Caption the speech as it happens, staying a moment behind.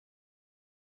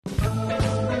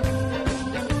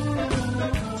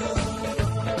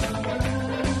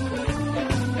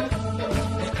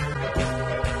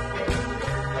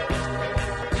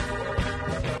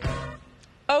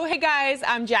Oh, hey guys,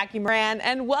 I'm Jackie Moran,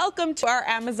 and welcome to our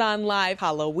Amazon Live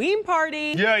Halloween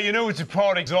party. Yeah, you know it's a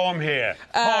party, so I'm here.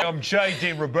 Hi, I'm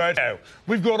JD Roberto.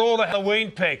 We've got all the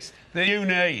Halloween picks that you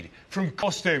need, from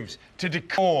costumes to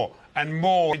decor and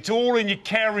more. It's all in your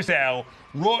carousel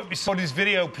right beside this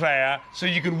video player, so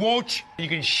you can watch, you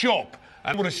can shop.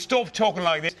 I'm going to stop talking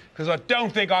like this, because I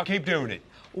don't think I'll keep doing it.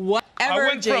 Whatever, I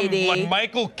went JD. from like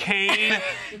Michael Caine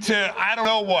to I don't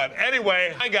know what.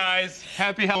 Anyway, hi guys.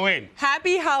 Happy Halloween.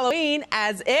 Happy Halloween,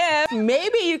 as if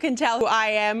maybe you can tell who I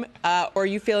am, or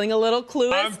you feeling a little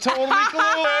clueless? I'm totally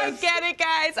clueless. Get it,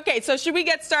 guys? Okay, so should we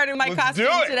get started with my Let's costume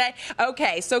do it. today?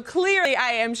 Okay, so clearly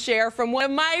I am Cher from one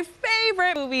of my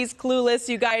favorite movies, Clueless,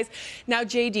 you guys. Now,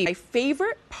 JD, my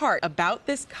favorite part about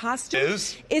this costume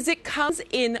is it comes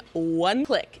in one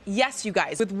click. Yes, you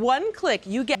guys, with one click,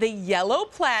 you get the yellow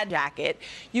plaid jacket,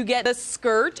 you get the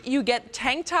skirt, you get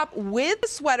tank top with the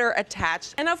sweater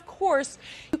attached, and of course,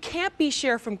 you can't be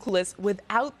Cher from Clueless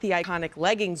without the iconic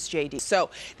leggings, JD. So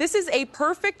this is a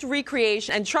perfect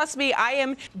recreation, and trust me, I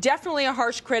am definitely a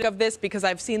harsh critic of this because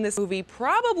I've seen this movie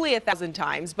probably 1,000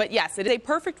 times. But yes, it is a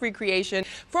perfect recreation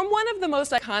from one of the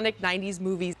most iconic 90s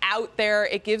movies out there.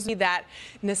 It gives me that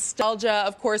nostalgia.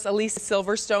 Of course, Alicia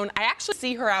Silverstone. I actually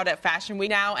see her out at Fashion Week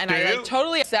now, and I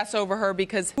totally obsess over her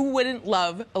because who wouldn't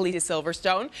love Alicia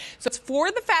Silverstone? So it's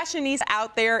for the fashionistas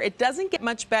out there. It doesn't get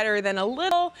much better than a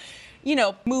little, you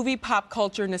know, movie pop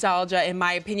culture nostalgia, in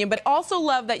my opinion. But I also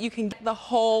love that you can get the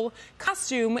whole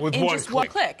costume with in just one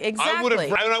click.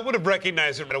 Exactly. I would have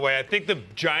recognized it right away. I think the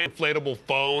giant inflatable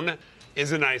phone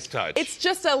is a nice touch. It's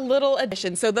just a little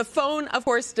addition. So the phone, of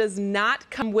course, does not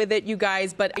come with it, you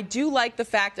guys, but I do like the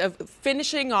fact of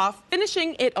finishing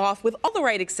it off with all the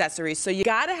right accessories. So you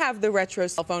gotta have the retro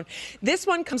cell phone. This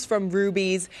one comes from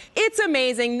Rubies. It's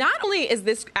amazing. Not only is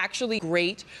this actually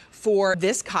great for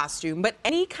this costume, but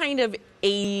any kind of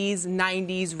 80s,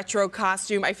 90s retro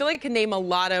costume. I feel like I can name a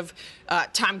lot of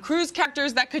Tom Cruise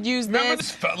characters that could use Remember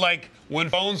this. Felt like when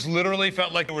phones literally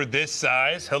felt like they were this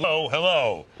size? Hello,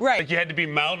 hello. Right. Like you had to be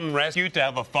mountain rescued to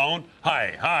have a phone?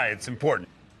 Hi, it's important.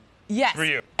 Yes. For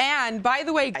you. And by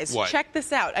the way, guys, check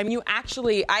this out. I mean,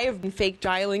 I have been fake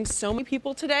dialing so many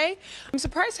people today. I'm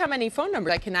surprised how many phone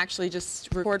numbers I can actually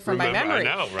just record from my memory.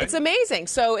 I know, right? It's amazing.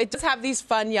 So it does have these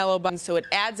fun yellow buttons, so it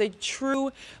adds a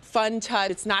true fun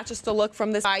touch. It's not just a look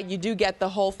from the side. You do get the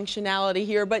whole functionality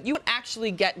here, but you don't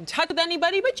actually get in touch with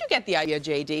anybody, but you get the idea,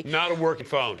 JD. Not a working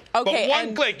phone. Okay. But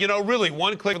one click, you know, really,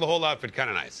 one click of the whole outfit, kind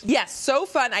of nice. Yes, so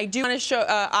fun. I do want to show,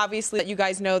 obviously, that you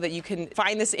guys know that you can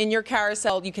find this in your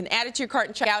carousel. You can add it to your cart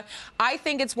and check out. I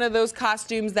think it's one of those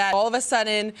costumes that all of a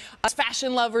sudden, us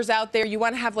fashion lovers out there, you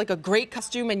want to have like a great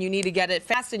costume and you need to get it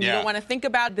fast and you don't want to think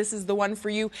about it. This is the one for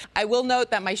you. I will note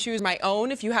that my shoes are my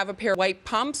own. If you have a pair of white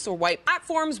pumps or white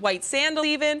platforms, white sandals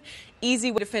even,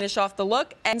 easy way to finish off the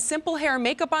look, and simple hair and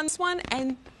makeup on this one,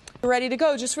 and you're ready to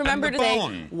go. Just remember to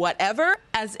say whatever,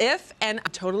 as if, and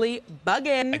I'm totally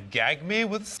bugging. Gag me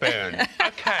with a spoon.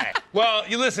 Okay. Well,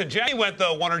 you listen, Jenny went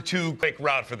the one or two click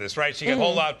route for this, right? She got the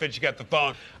whole outfit, she got the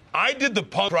phone. I did the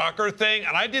punk rocker thing,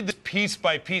 and I did this piece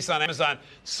by piece on Amazon.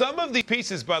 Some of these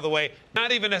pieces, by the way,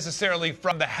 not even necessarily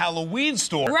from the Halloween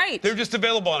store. Right. They're just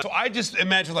available on it. So I just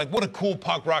imagined, like, what a cool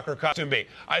punk rocker costume be.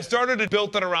 I started and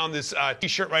built it around this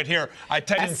T-shirt right here. I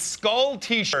typed in Skull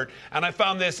T-shirt, and I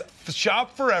found this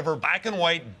Shop Forever black and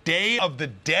white Day of the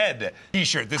Dead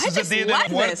T-shirt. This is a Dia de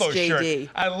Muertos shirt.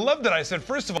 I loved it. I said,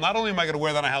 first of all, not only am I going to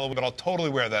wear that on Halloween, but I'll totally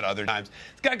wear that other times.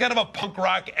 It's got kind of a punk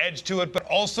rock edge to it, but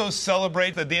also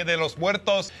celebrate the Dia de los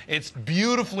Muertos. It's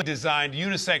beautifully designed,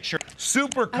 unisex shirt.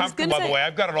 Super comfortable, by the way.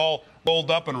 I've got it all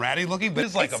rolled up and ratty looking, but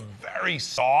it's like a very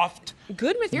soft,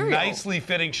 good material, nicely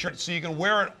fitting shirt, so you can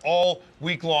wear it all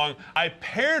week long. I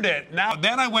paired it.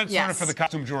 Then I went sort of for the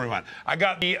costume jewelry one. I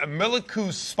got the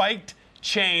Milicu spiked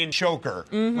chain choker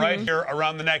right here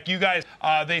around the neck. You guys,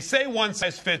 they say one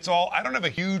size fits all. I don't have a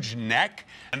huge neck,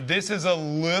 and this is a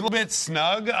little bit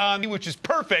snug on me, which is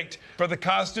perfect for the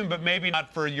costume, but maybe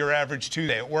not for your average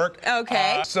Tuesday at work.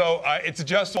 Okay. So it's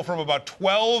adjustable from about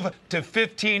 12 to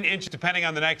 15 inches, depending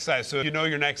on the neck size. So if you know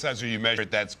your neck size or you measure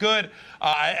it, that's good.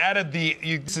 I added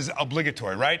this is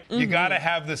obligatory, right? You got to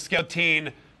have the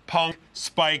Skeleton punk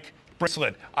spike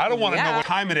bracelet. I don't want to know what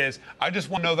time it is. I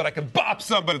just want to know that I can bop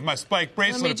somebody with my spike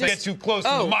bracelet if they get too close to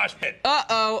the mosh pit.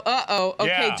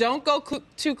 Okay, don't go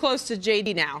too close to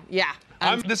JD now. Yeah.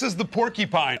 This is the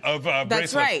porcupine of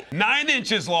bracelets. That's right. 9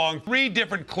 inches long, 3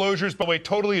 different closures, by the way,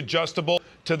 totally adjustable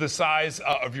to the size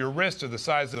of your wrist or the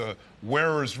size of the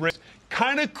wearer's wrist.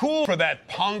 kind of cool for that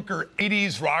punk or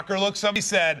 80s rocker look. Somebody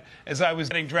said, as I was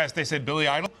getting dressed, they said, Billy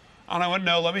Idol? And I went,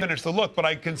 no, let me finish the look. But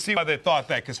I can see why they thought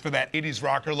that, because for that 80s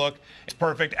rocker look, it's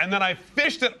perfect. And then I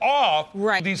finished it off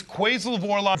with these Quasel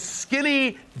Vorlon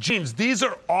skinny jeans. These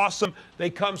are awesome. They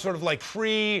come sort of like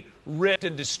ripped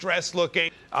and distressed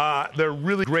looking. They're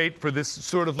really great for this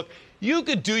sort of look. You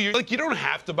could do your, you don't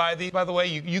have to buy these, by the way.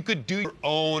 You could do your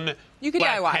own. You could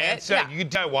DIY it. Yeah. You could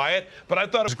DIY it. But I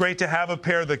thought it was great to have a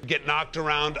pair that get knocked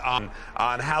around on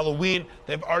Halloween.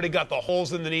 They've already got the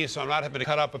holes in the knee, so I'm not having to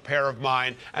cut up a pair of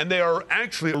mine. And they are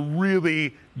actually a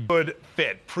really good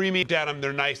fit. Premium denim.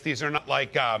 They're nice. These are not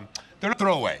like... they're not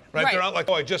throwaway, right? They're not like,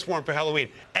 oh, I just wore them for Halloween.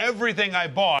 Everything I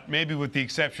bought, maybe with the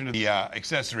exception of the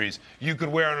accessories, you could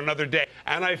wear on another day.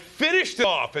 And I finished it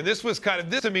off, and this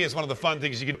to me is one of the fun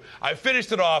things you can do. I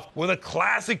finished it off with a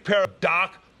classic pair of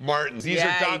Doc Martens. These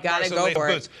are Doc Martens lace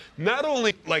boots. Not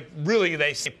only, really,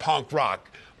 they say punk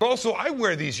rock, but also I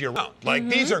wear these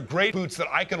year-round. These are great boots that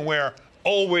I can wear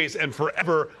always and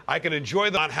forever. I can enjoy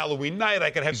them on Halloween night.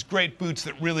 I can have these great boots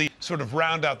that really sort of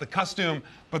round out the costume,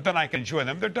 but then I can enjoy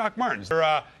them. They're Doc Martens.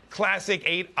 They're classic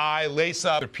 8-eye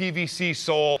lace-up. They're PVC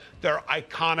sole. They're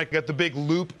iconic. Got the big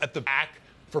loop at the back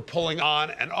for pulling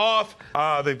on and off.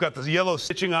 They've got the yellow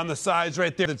stitching on the sides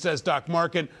right there that says Doc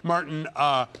Martin.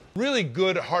 Really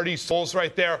good, hardy soles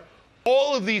right there.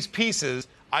 All of these pieces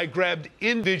I grabbed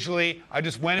individually. I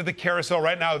just went to the carousel.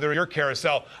 Right now, they're your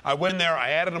carousel. I went in there, I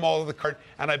added them all to the cart,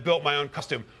 and I built my own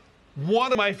costume.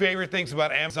 One of my favorite things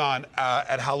about Amazon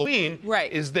at Halloween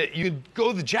is that you can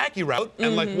go the Jackie route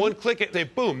and one click it, say,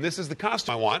 boom, this is the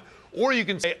costume I want. Or you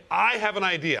can say, I have an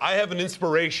idea. I have an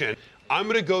inspiration. I'm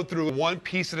going to go through one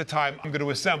piece at a time. I'm going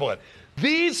to assemble it.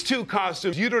 These two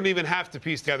costumes, you don't even have to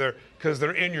piece together because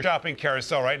they're in your shopping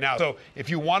carousel right now. So if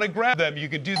you want to grab them, you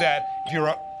can do that. If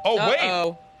you're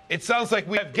wait. It sounds like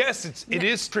we have guests. It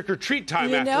is trick-or-treat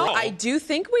time after all. I do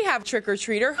think we have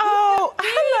trick-or-treater. Oh,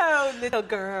 hello, little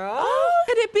girl. Oh,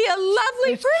 could it be a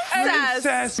lovely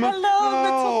princess?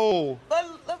 Hello,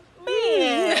 little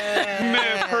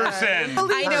person.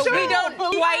 I know we don't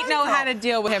quite know how to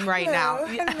deal with him right now.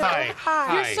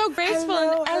 Hi. You're so graceful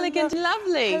and elegant,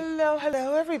 lovely.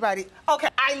 Hello, everybody. Okay,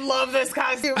 I love this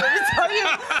costume. Let me tell you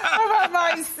about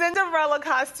my Cinderella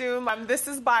costume. This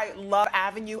is by Love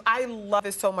Avenue. I love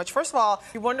this so much. First of all,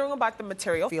 you're wondering about the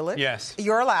material. Feel it? Yes.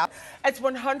 You're allowed. It's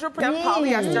 100%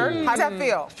 polyester. How does that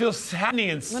feel? It feels satiny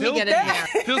and silky. Let me get in here.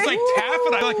 It feels like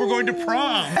taffeta. I feel like we're going to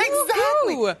prom.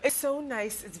 Exactly. Ooh. It's so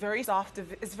nice. It's very soft.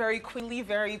 It's very queenly,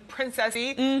 very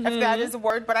princessy, if that is a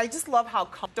word. But I just love how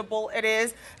comfortable it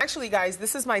is. Actually, guys,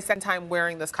 this is my second time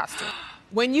wearing this costume.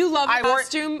 When you love a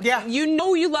costume, you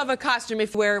know you love a costume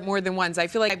if you wear it more than once. I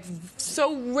feel like I've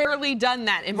so rarely done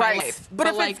that in my life. But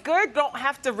if it's good, don't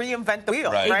have to reinvent the wheel,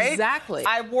 right? Exactly.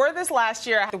 I wore this last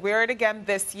year. I have to wear it again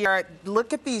this year.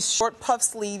 Look at these short puff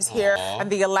sleeves here and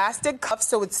the elastic cuffs,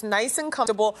 so it's nice and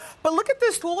comfortable. But look at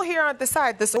this tool here at the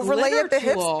side, this overlay at the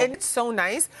hips, and it's so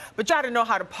nice. But you got to know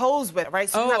how to pose with it, right?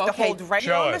 So you have to hold right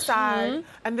on the side,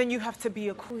 and then you have to be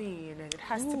a queen, and it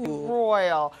has to be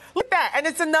royal. Look at that, and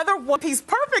it's another one-piece.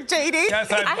 Perfect, JD.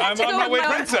 Yes, I'm on my way,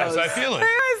 princess. I feel it.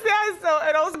 Yes. So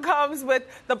it also comes with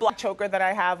the black choker that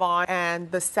I have on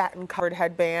and the satin-covered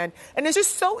headband. And it's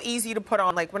just so easy to put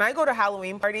on. Like, when I go to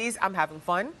Halloween parties, I'm having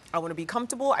fun. I want to be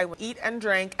comfortable. I want to eat and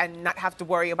drink and not have to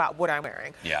worry about what I'm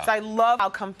wearing. Yeah. So I love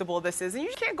how comfortable this is. And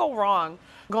you can't go wrong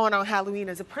going on Halloween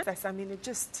as a princess. I mean, it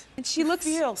just... And she looks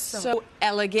so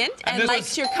elegant and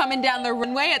like you're coming down the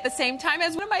runway at the same time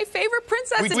as one of my favorite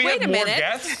princesses. Wait a minute.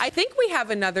 Guests? I think we have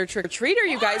another trick-or-treater,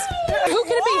 you guys. Who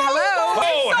can it be? Hello?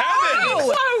 Oh,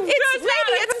 heavens!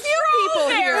 It's few people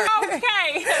here.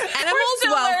 Okay. Animals,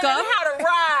 welcome. How to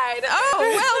ride. Oh,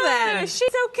 well then.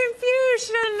 She's so confused.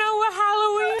 She doesn't know what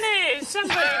Halloween is.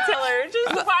 Somebody tell her.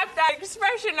 Just wipe that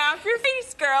expression off your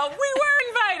face, girl. We were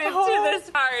invited to this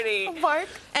party.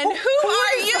 And who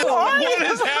are you? What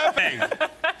is happening?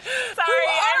 Sorry,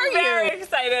 I'm very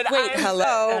excited. Wait,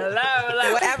 hello.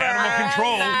 Whatever. Animal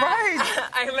control.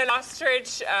 I'm an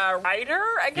ostrich rider,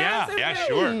 I guess. Yeah,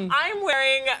 sure. I'm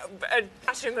wearing a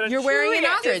costume that You're wearing an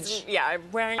ostrich. I'm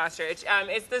wearing an ostrich.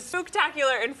 It's the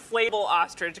Spooktacular Inflatable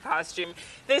Ostrich costume.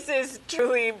 This is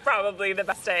truly probably the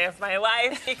best day of my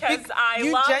life because I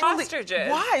love ostriches.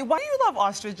 Why? Why do you love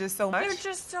ostriches so much? They're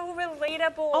just so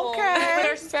relatable. Okay.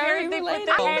 They're scared. They put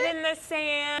their head in the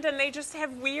sand and they just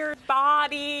have weird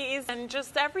bodies and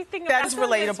just everything That's about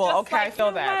them is relatable. just Okay, I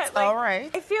feel that. Like, all right.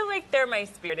 I feel like they're my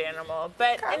spirit animal.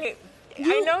 But anyway,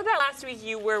 I know that last week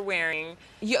you were wearing.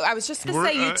 I was just going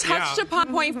to say, you touched upon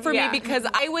a point for me because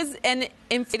I was an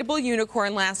inflatable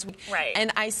unicorn last week. Right.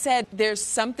 And I said there's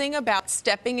something about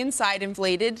stepping inside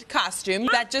inflated costumes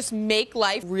that just make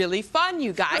life really fun,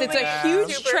 you guys. It's a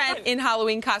huge trend in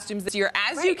Halloween costumes this year,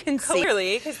 as you can see.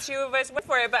 Clearly, because two of us went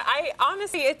for it. But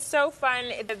honestly, it's so fun.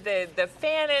 The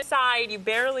fan inside, you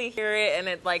barely hear it, and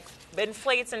it like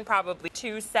inflates in probably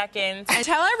 2 seconds. And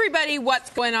tell everybody what's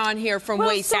going on here from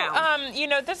waist down. You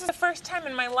know, this is the first time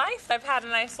in my life I've had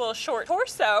a nice little short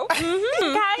torso.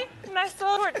 Okay? Nice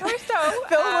little short torso.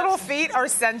 The little feet are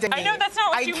sending me. I know that's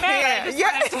not what you meant. I just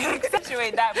wanted to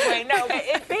accentuate that point. No, but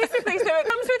it basically, so it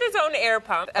comes with its own air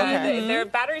pump. The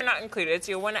batteries are not included,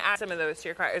 so you'll want to add some of those to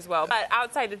your car as well. But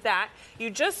outside of that, you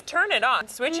just turn it on,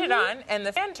 switch it on, and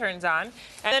the fan turns on,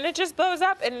 and then it just blows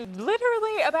up in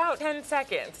literally about 10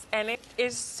 seconds. And it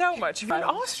is so much fun. An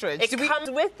ostrich. It comes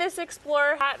with this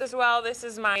Explorer hat as well. This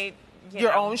is my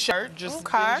your own shirt, just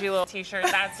dingy little T-shirt.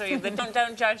 That's so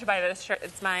don't judge by this shirt.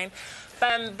 It's mine.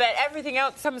 But everything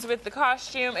else comes with the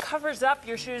costume. It covers up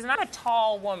your shoes. And I'm a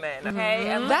tall woman,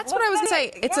 okay? And that's what I was going to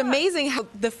say. It's amazing how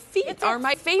the feet are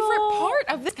my favorite part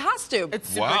of this costume. It's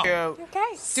super cute.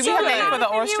 Okay. Do we have a name for the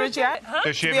ostrich yet? Huh?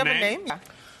 Does she have a name? Yeah.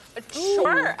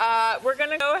 Sure. We're going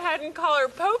to go ahead and call her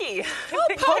Pokey. Oh,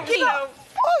 Pokey.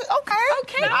 Okay.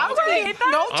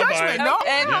 No judgment. No,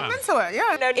 I'm into it.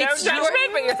 Yeah. No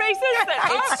judgment, but your face is set.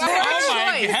 It's oh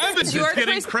my heavens, it's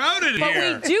getting crowded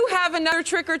here. But we do have another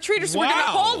trick-or-treater, so we're going to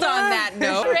hold on that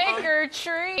note.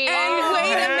 Trick-or-treat. And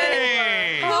wait a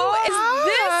minute. Who is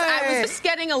this? I was just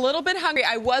getting a little bit hungry.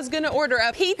 I was going to order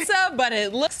a pizza, but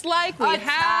it looks like we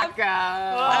have a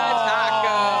taco.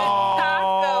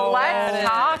 Let's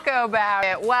talk about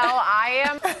it. Well, I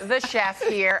am the chef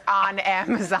here on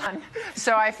Amazon,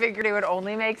 so I figured it would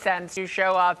only make sense to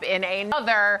show up in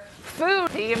another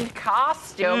food-themed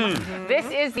costume. This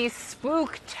is the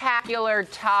Spooktacular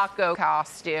taco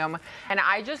costume, and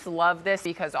I just love this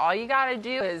because all you gotta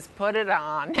do is put it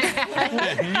on,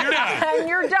 and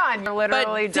you're done. You're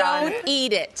literally done. But don't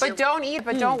eat it. But don't eat it.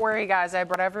 But don't worry, guys. I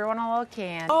brought everyone a little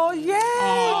can. Oh, yeah.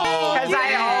 Because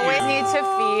I always need to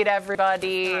feed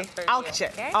everybody. I'll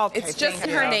check. It's just in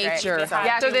her nature.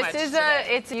 Yeah, so this is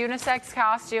it's a unisex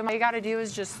costume. All you got to do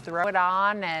is just throw it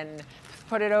on and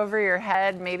put it over your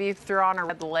head. Maybe throw on a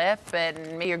red lip and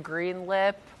maybe a green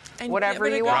lip. And whatever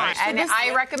you want. And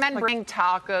I recommend bringing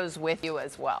tacos with you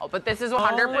as well. But this is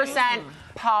 100%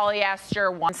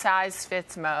 polyester, one size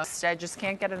fits most. I just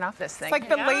can't get enough of this thing. It's like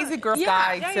the lazy girl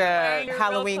guide to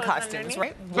Halloween costumes,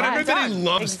 right? But everybody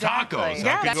loves tacos.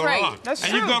 Yeah, that's right.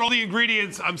 And you've got all the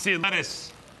ingredients. I'm seeing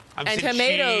lettuce. I'm seeing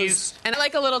tomatoes. Cheese. And I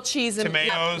like a little cheese.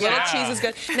 Tomatoes. Little cheese is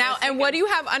good. Now, and what do you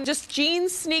have on just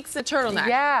jeans, sneaks, and turtleneck?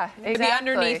 Yeah, exactly. The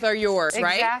underneath are yours,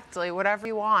 right? Exactly, whatever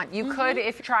you want. You could,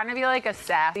 if you're trying to be like a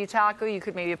sassy taco, you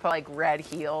could maybe put like red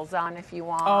heels on if you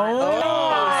want.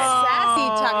 Sassy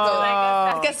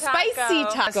taco. Like a spicy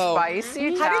taco. A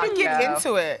spicy taco. How did you get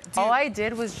into it? All I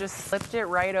did was just slipped it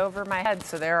right over my head.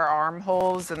 So there are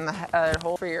armholes and the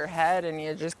hole for your head, and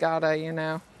you just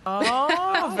gotta,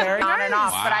 Oh, very on nice. and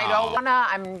off. But I don't wanna.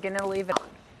 I'm gonna leave it on.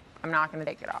 I'm not gonna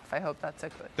take it off. I hope that's a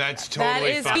good. That's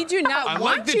totally fine. We do not I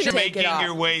want like that you you're to take it making off.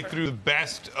 your way through the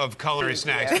best of culinary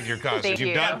snacks with your costumes.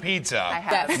 You've done pizza. I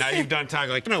have. Now you've done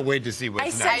taco. I cannot wait to see what's I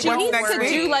next. said you need next to week?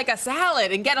 do like a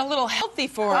salad and get a little healthy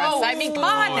for us. I mean, come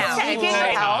on now. Speaking of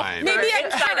health, Maybe a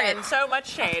It's carrot. so much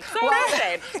shade. So much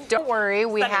shade. don't worry,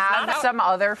 we That is not have out. some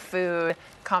other food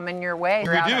coming your way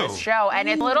throughout do? this show, and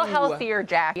it's a little healthier,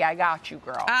 Jackie. I got you,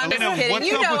 girl. I'm just Elena, kidding. what's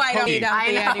You up know with I don't Pokey? eat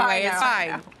healthy anyway. It's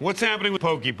fine. What's happening with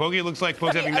Pokey? Pokey looks like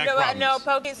Pokey's having neck problems. No,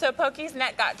 Pokey's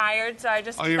neck got tired, so I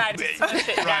just Oh, you're- decided to push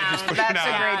it down. Right, just push it That's down.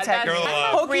 a great That's technique. Girl,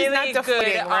 Pokey's really not good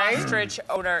deflating, right? ostrich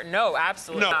odor. No,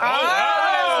 absolutely No. not.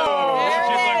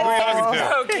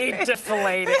 Pokey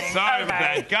deflating. Sorry about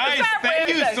that. Guys, thank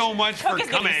you so much for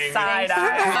coming to our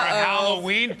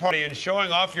Halloween party and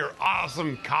showing off your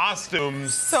awesome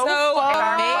costumes. So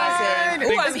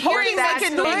amazing. Ooh, I'm hearing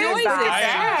making noises.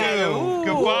 I do.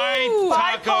 Goodbye,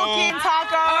 Bye, Taco. Pokey and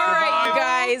Taco. All right, you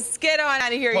guys, get on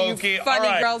out of here, Pokey, you funny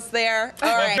all right. girls there. All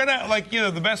Well, right.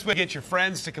 the best way to get your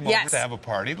friends to come over to have a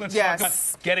party. Let's talk about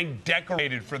getting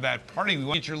decorated for that party. We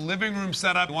want to get your living room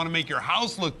set up. We want to make your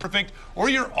house look perfect, or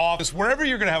your office, wherever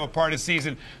you're going to have a party this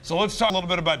season. So let's talk a little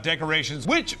bit about decorations,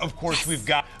 which, of course, we've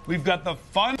got. We've got the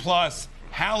Fun Plus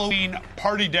Halloween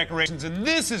party decorations, and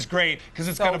this is great because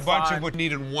it's got a bunch of what you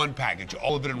need in one package,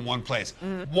 all of it in one place.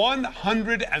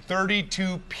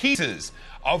 132 pieces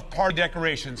of party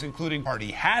decorations, including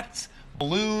party hats,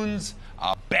 balloons,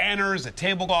 banners,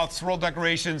 tablecloths, swirl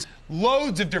decorations,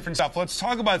 loads of different stuff. Let's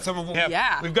talk about some of what we have.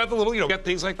 Yeah. We've got the little, we've got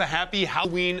things like the Happy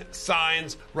Halloween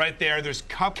signs right there. There's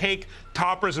cupcake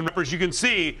toppers and wrappers. You can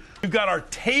see we've got our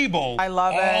table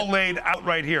all laid out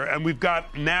right here. And we've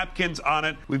got napkins on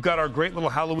it. We've got our great little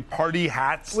Halloween party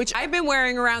hats. Which I've been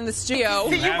wearing around the studio.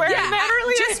 Did you wear that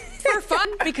earlier? Just for fun,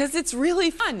 because it's really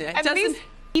fun. It doesn't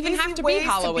even have to be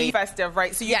Halloween. To be festive,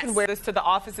 right? So you can wear this to the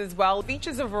office as well. It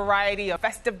features a variety of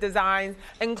festive designs,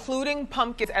 including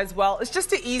pumpkins as well. It's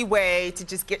just an easy way to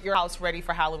just get your house ready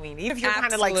for Halloween. Even if you're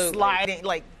kind of like sliding,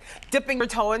 like dipping your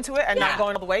toe into it and not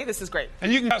going all the way, this is great.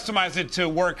 And you can customize it to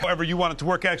work however you want it to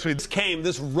work. Actually,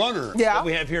 this runner that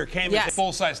we have here came in a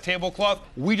full-size tablecloth.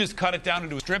 We just cut it down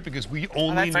into a strip because we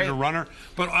only need a runner.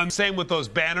 But I'm saying with those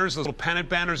banners, those little pennant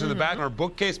banners in the back, and our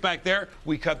bookcase back there,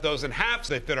 we cut those in half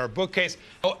so they fit our bookcase.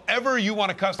 However you want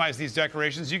to customize these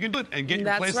decorations, you can do it and get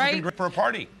your place looking great for a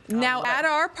party. Now, at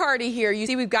our party here, you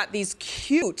see we've got these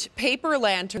cute paper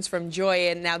lanterns from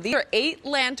Joya. Now, these are 8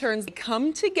 lanterns. They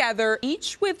come together,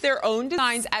 each with their own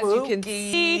designs, as you can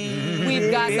see. We've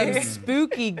got some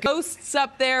spooky ghosts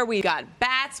up there. We've got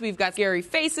bats. We've got scary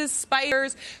faces,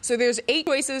 spiders. So there's 8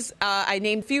 choices. I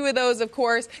named a few of those, of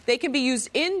course. They can be used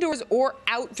indoors or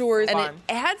outdoors. And it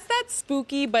adds that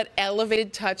spooky but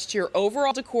elevated touch to your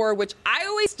overall decor, which I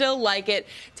always still like it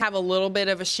to have a little bit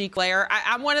of a chic layer.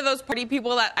 I'm one of those party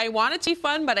people that I want it to be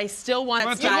fun, but I still want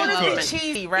it style. You want to be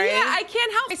cheesy, right? Yeah, I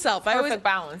can't help myself. Perfect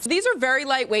balance. These are very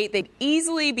lightweight. They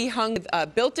easily be hung with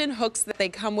built-in hooks that they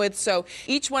come with. So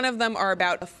each one of them are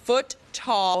about a foot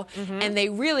tall, and they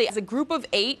really, as a group of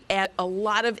 8, add a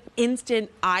lot of instant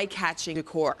eye-catching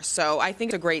decor. So I think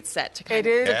it's a great set to It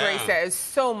is a great set. It's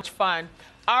so much fun.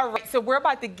 All right, so we're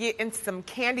about to get into some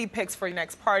candy picks for your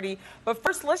next party. But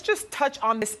first, let's just touch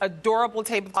on this adorable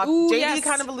tablecloth. JD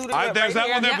kind of alluded to it There's that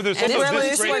one there, but there's also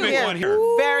this great big one here.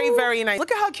 Very, very nice.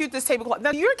 Look at how cute this tablecloth.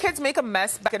 Now, do your kids make a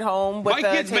mess back at home with the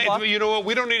tablecloth? You know what?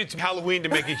 We don't need it to be Halloween to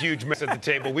make a huge mess at the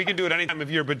table. We can do it any time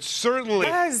of year, but certainly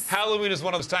Halloween is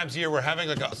one of those times of year where having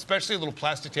especially a little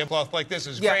plastic tablecloth like this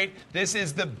is great. This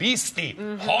is the Beastie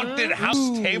Haunted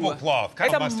House tablecloth.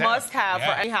 It's a must-have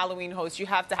for any Halloween host. You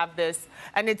have to have this.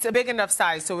 And it's a big enough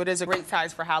size, so it is a great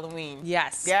size for Halloween.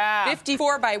 Yes. Yeah.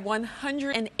 54 by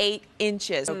 108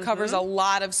 inches. So it covers a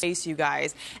lot of space, you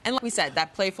guys. And like we said,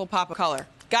 that playful pop of color.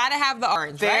 Gotta have the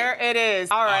orange, There it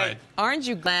is. All right. Aren't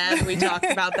you glad we talked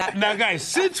about that? Now, guys,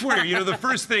 since we're here, the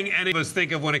first thing any of us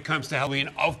think of when it comes to Halloween,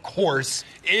 of course,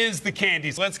 is the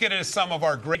candies. Let's get into some of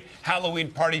our great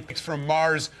Halloween party picks from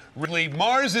Mars Wrigley.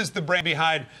 Mars is the brand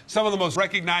behind some of the most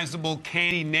recognizable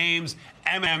candy names.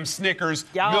 M&M, Snickers,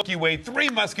 Milky Way, Three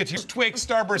Musketeers, Twix,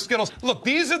 Starburst, Skittles. Look,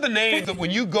 these are the names that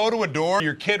when you go to a door,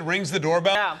 your kid rings the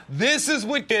doorbell. This is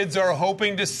what kids are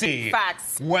hoping to see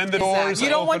when the doors open up. You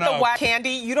don't want the whack candy.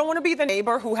 You don't want to be the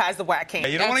neighbor who has the whack candy.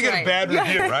 You don't want to get a bad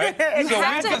review, right? You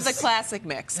have to have the classic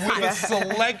mix. We have a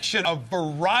selection of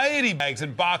variety bags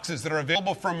and boxes that are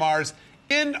available from Mars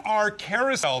in our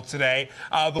carousel today.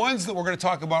 The ones that we're going to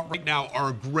talk about right now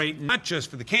are great, not just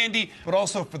for the candy, but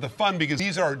also for the fun, because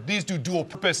these do dual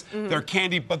purpose. They're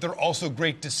candy, but they're also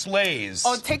great displays.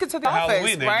 Oh, take it to the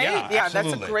office, right? Yeah,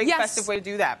 that's a great festive way to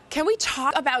do that. Can we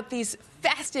talk about these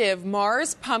festive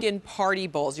Mars Pumpkin Party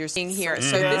Bowls you're seeing here?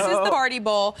 So this is the party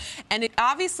bowl, and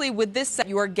obviously with this set,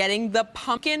 you are getting the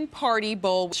Pumpkin Party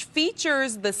Bowl, which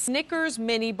features the Snickers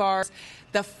mini bars,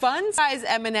 the fun-size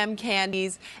M&M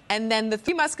candies, and then the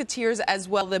Three Musketeers as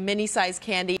well, the mini-size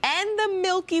candy, and the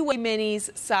Milky Way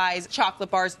minis-size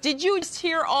chocolate bars. Did you just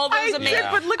hear all those amazing? I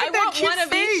did, but look at that cute one of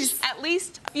face. each, at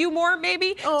least a few more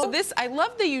maybe. So this, I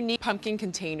love the unique pumpkin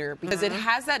container because it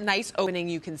has that nice opening.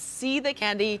 You can see the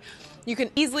candy. You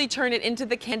can easily turn it into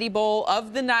the candy bowl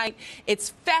of the night. It's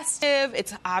festive.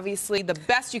 It's obviously the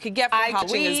best you could get for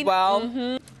Halloween as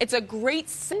well. It's a great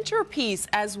centerpiece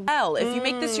as well. If you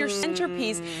make this your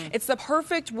centerpiece, it's the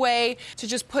perfect way to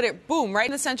just put it, boom, right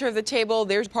in the center of the table.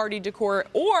 There's party decor.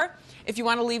 Or if you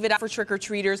want to leave it out for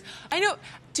trick-or-treaters. I know,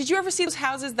 did you ever see those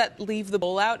houses that leave the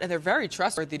bowl out? And they're very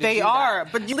trustworthy to do that. They are,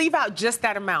 but you leave out just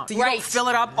that amount. So you don't fill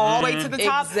it up all the way to the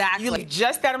top. Exactly. You leave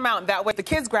just that amount. That way, if the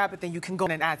kids grab it, then you can go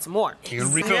in and add some more. You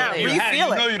can refill it. You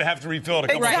know you'd have to refill it a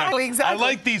couple times. Exactly. I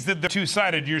like these that they're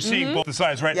two-sided. You're seeing both the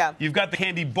sides, right? Yeah. You've got the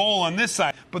candy bowl on this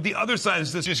side, but the other side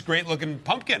is this just great-looking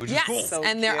pumpkin, which is cool. So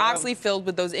and they're obviously filled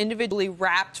with those individually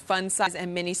wrapped fun-size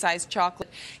and mini-size chocolate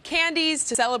candies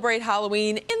to celebrate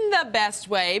Halloween in the best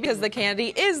way, because the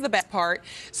candy is the best part.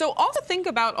 So also think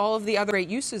about all of the other great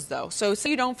uses, though. So say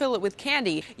you don't fill it with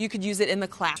candy, you could use it in the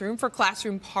classroom for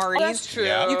classroom parties. Oh, that's true.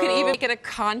 You could even make it a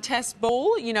contest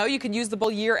bowl. You know, you could use the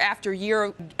bowl year after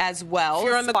year as well. If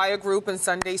you're in the choir group in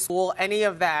Sunday school, any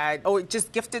of that, or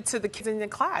just gift it to the kids in your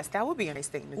class. That would be a nice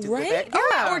thing to do with it.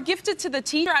 Yeah, or gift it to the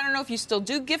teacher. I don't know if you still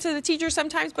do gift to the teacher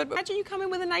sometimes, but imagine you come in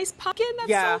with a nice pumpkin.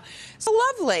 That's so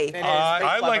lovely.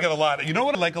 I like it a lot. You know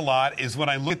what I like a lot is when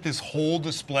I look at this whole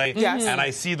display and I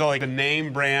see the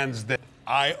name brands that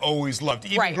I always loved,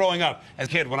 even growing up as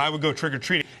a kid when I would go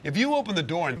trick-or-treating. If you opened the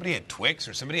door and somebody had Twix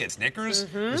or somebody had Snickers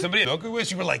or somebody had Milky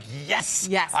Ways, you were like, yes.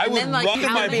 I would run with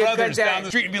my brothers down the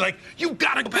street and be like, you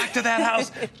gotta go back to that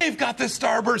house. They've got the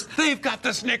Starburst. They've got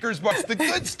the Snickers bars, the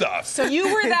good stuff. So you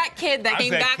were that kid that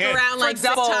came back around like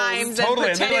 6 times and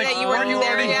pretended that you weren't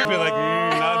there yet. I'd be like,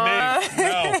 not me.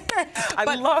 No.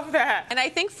 I love that. And I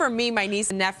think for me, my niece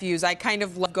and nephews, I kind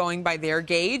of love going by their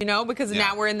gauge, you know, because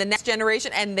now we're in the next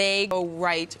generation and they go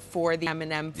right for the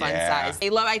M&M fun size. They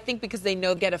love, I think, because they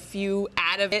know they get a few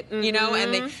out of it, you know,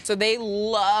 and so they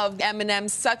love the M&M,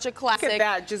 such a classic. Look at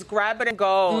that, just grab it and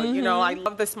go. You know, I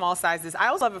love the small sizes. I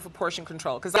also love it for portion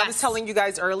control because I was telling you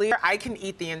guys earlier, I can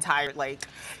eat the entire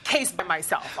case by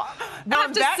myself. We'll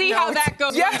have to see how that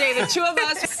goes one day. The two of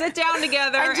us sit down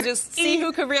together and just see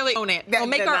who could really own it. We'll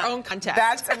make our own contest.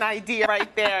 That's an idea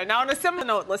right there. Now, on a similar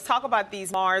note, let's talk about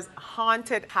these Mars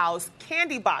Haunted House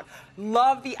candy box.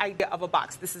 Love the idea of a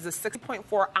box. This is a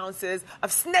 6.4 ounces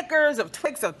of Snickers, of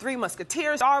Twix, of Three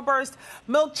Musketeers, Starburst,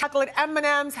 milk chocolate,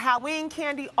 M&Ms, Halloween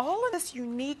candy, all of this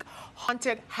unique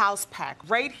haunted house pack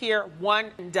right here,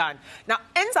 one and done. Now,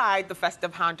 inside the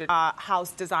festive haunted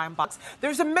house design box,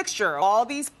 there's a mixture of all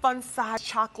these fun-sized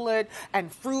chocolate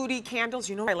and fruity candles.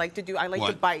 You know what I like to do? I like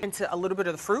to bite into a little bit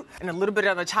of the fruit and a little bit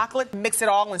of the chocolate, mix it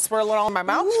all and swirl it all in my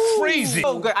mouth. Crazy.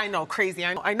 So good. I know, crazy.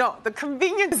 I know. The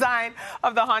convenient design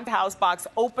of the haunted house box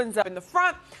opens up in the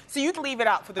front, so you can leave it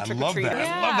out for the trick-or-treaters.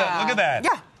 I love that. Look at that.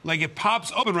 Yeah. Like it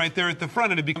pops open right there at the front,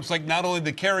 and it becomes like not only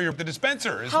the carrier, but the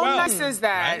dispenser as well. How nice is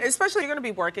that? Right? Especially if you're going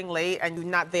to be working late and you're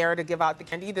not there to give out the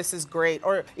candy. This is great.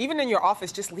 Or even in your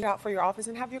office, just leave it out for your office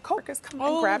and have your coworkers come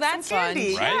and grab some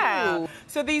candy. Fun. Right? Yeah.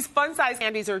 So these fun-sized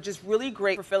candies are just really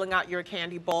great for filling out your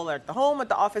candy bowl at the home, at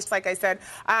the office, like I said.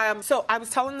 So I was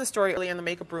telling the story earlier in the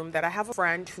makeup room that I have a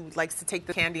friend who likes to take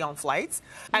the candy on flights,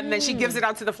 and then she gives it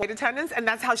out to the flight attendants, and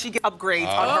that's how she gets upgrades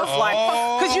on her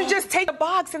flight. Because you just take a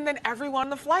box, and then everyone on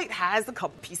the flight has a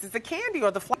couple pieces of candy, or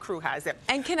the flight crew has it.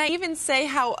 And can I even say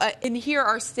how in here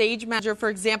our stage manager, for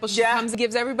example, she comes and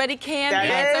gives everybody candy.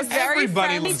 It's a very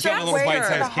everybody loves getting a little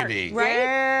bite-sized candy. Right?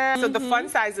 Yeah. So the fun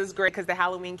size is great because the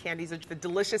Halloween candies are the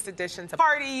delicious addition to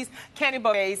parties, candy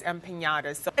buffets, and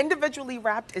piñatas. So individually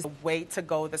wrapped is a way to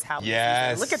go this Halloween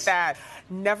season. Look at that.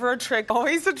 Never a trick,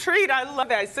 always a treat. I love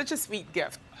that. It's such a sweet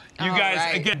gift. You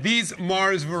guys, again, these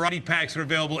Mars variety packs are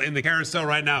available in the carousel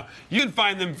right now. You can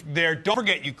find them there. Don't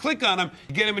forget, you click on them,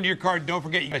 you get them into your cart. Don't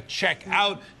forget, you got to check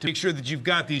out to make sure that you've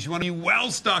got these. You want to be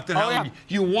well-stocked at Halloween.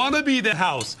 You want to be that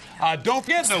house. Don't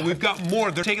forget, though, we've got more.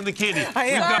 They're taking the candy.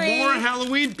 We've got more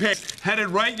Halloween picks headed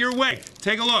right your way.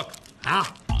 Take a look.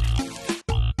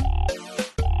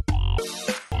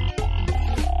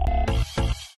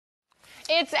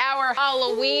 It's our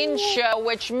Halloween show,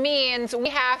 which means we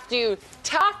have to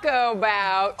talk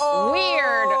about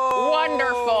weird,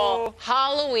 wonderful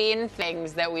Halloween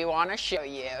things that we want to show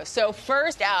you. So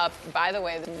first up, by the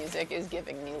way, the music is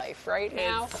giving me life right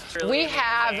now. We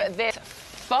have this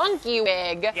funky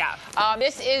wig.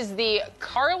 This is the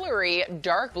Carlery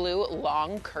dark blue,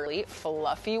 long, curly,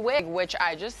 fluffy wig, which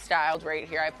I just styled right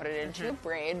here. I put it into a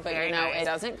braid, but you know, it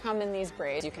doesn't come in these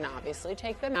braids. You can obviously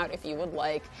take them out if you would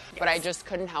like, but I just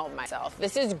couldn't help myself.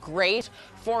 This is great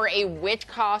for a witch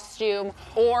costume,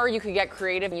 or you could get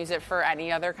creative and use it for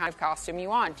any other kind of costume you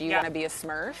want. Do you want to be a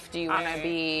Smurf? Do you want to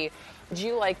be... Would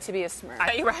you like to be a Smurf? I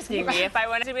thought you were asking me if I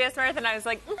wanted to be a Smurf, and I was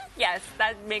like, yes,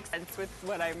 that makes sense with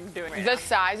what I'm doing right now. The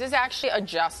size is actually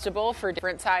adjustable for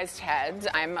different sized heads.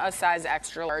 I'm a size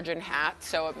extra large in hats,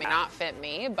 so it may not fit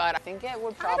me, but I think it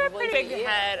would probably I have a pretty big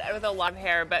head with a lot of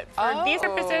hair, but for these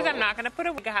purposes, I'm not going to put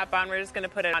a wig hat on. We're just going to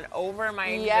put it on over my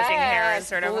existing hair and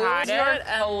sort of hide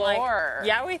it.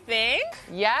 Yeah, we think?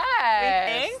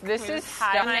 Yes. This is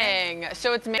stunning.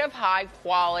 So it's made of high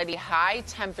quality, high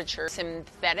temperature,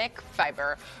 synthetic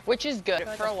fiber, which is good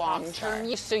for long-term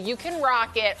use. So you can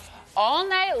rock it all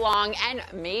night long and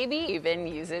maybe even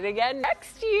use it again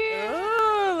next year.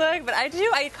 Oh, look, but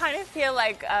I kind of feel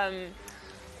like a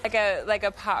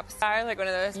pop star, like one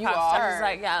of those pop stars,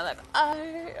 like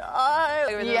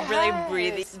with the really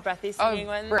breathy singing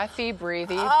ones.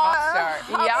 Breathy, pop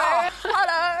star.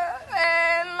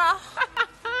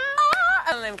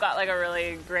 And they've got like a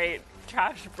really great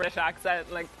trash British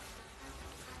accent, like.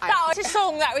 That was a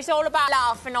song that was all about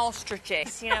laughing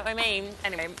ostriches, you know what I mean?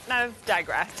 Anyway, I've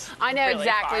digressed. I know really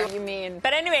exactly far. what you mean.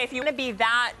 But anyway, if you want to be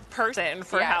that person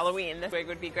for Yes. Halloween, this wig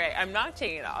would be great. I'm not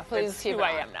taking it off. Please It's keep who it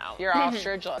I on. am now. You're off,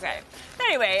 sure, Jill. Okay.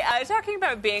 Anyway, talking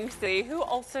about being silly, who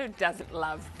also doesn't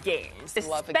love games?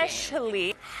 Love a game.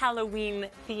 Especially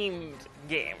Halloween-themed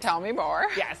games. Tell me more.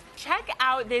 Yes. Check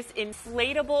out this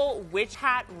inflatable witch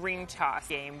hat ring toss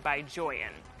game by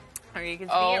Joyen. Or you can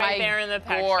see it right there in the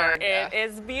picture. Lord. It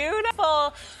is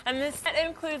beautiful. And this set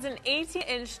includes an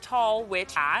 18-inch tall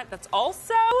witch hat that's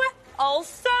also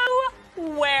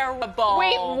wearable.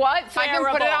 Wait, what? So I can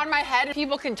put it Wearable. on my head and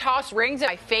people can toss rings at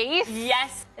my face?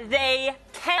 Yes, they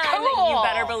can. Cool. You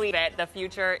better believe it. The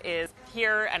future is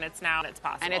here, and it's now, and it's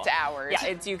possible. And it's ours.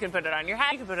 Yeah, you can put it on your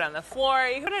head, you can put it on the floor,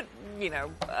 you can put it,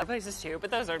 places too, but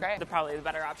those are probably the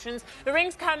better options. The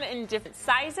rings come in different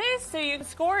sizes, so you can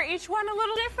score each one a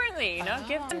little differently.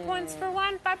 Give 10 points for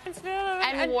one, 5 points for the other.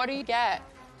 And what do you get?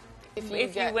 If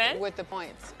you win? with the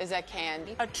points, is that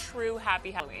candy? A true happy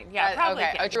Halloween. Yeah, probably.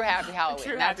 Okay, candy. a true happy Halloween.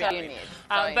 True That's happy all you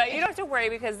Halloween. need. But you don't have to worry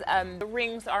because the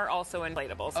rings are also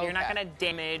inflatable, so you're not Okay. going to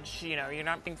damage. You're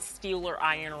not being steel or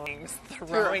iron rings,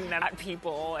 throwing them at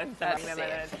people and throwing them in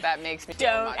it. That makes me feel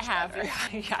Don't much have. better.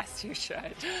 Yes, you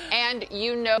should. And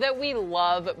you know that we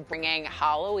love bringing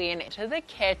Halloween into the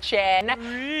kitchen.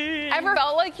 Ever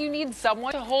felt like you need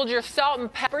someone to hold your salt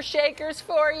and pepper shakers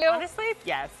for you? Honestly,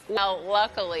 yes. Well,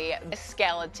 luckily, the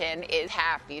skeleton is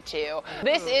happy to.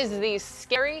 This is the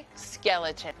Scary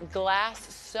Skeleton Glass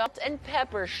Salt and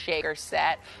Pepper Shaker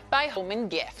Set by Home &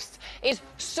 Gifts. It's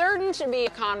certain to be a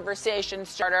conversation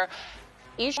starter.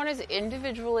 Each one is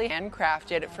individually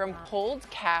handcrafted from cold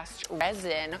cast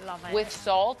resin with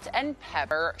salt and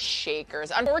pepper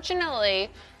shakers. Unfortunately,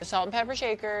 the salt and pepper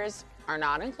shakers are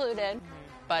not included,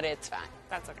 but it's fine.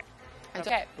 That's okay. It's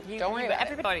okay. Don't worry about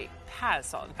it. Everybody has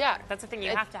salt and Yeah. pepper. That's the thing you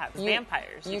have to have. You-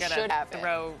 Vampires. you gotta should have it.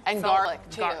 throw And salt- garlic,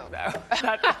 too. I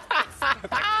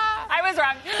was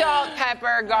wrong. Salt,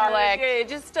 pepper, garlic.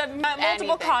 Just multiple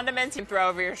Anything. condiments you throw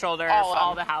over your shoulder All for of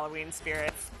all them. the Halloween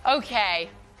spirits. Okay,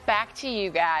 back to you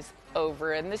guys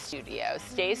over in the studio.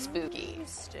 Stay spooky.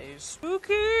 Stay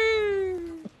spooky.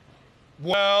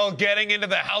 Well, getting into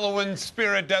the Halloween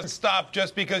spirit doesn't stop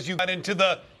just because you got into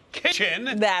the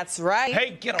kitchen. That's right.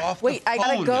 Hey, get off Wait, the phone. I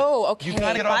gotta go. Okay, You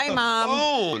gotta get bye, off the Mom.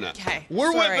 phone. Okay,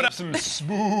 We're sorry. whipping up some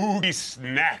spooky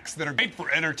snacks that are great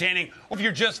for entertaining, or if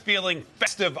you're just feeling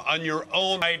festive on your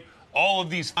own right. All of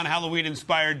these fun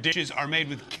Halloween-inspired dishes are made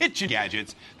with kitchen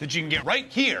gadgets that you can get right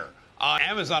here on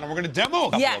Amazon, and we're going to demo a couple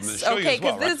of them Yes, to show you okay, as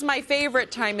well, because this is my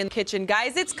favorite time in the kitchen,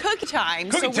 guys. It's cookie time.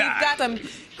 Cookie so we've time. got some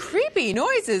creepy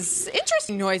noises,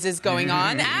 interesting noises going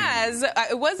on as,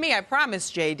 it was me, I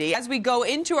promise, JD, as we go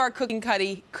into our cookie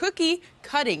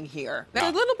cutting here. That's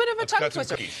a little bit of a Let's tongue cut some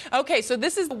twister. cookies. Okay, so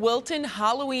this is the Wilton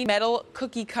Halloween metal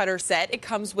cookie cutter set. It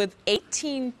comes with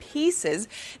 18 pieces.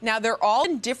 Now, they're all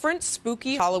in different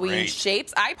spooky Halloween Great.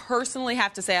 shapes. I personally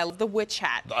have to say I love the witch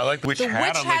hat. I like the witch hat. The I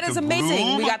witch like hat the is amazing.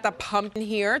 broom. We got the pumpkin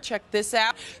here. Check this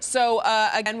out. So,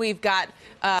 again, we've got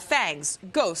fangs,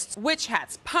 ghosts, witch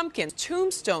hats, pumpkins,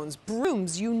 tombstones,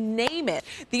 brooms, you name it.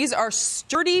 These are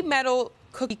sturdy metal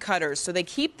cookie cutters, so they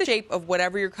keep the shape of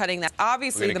whatever you're cutting. That's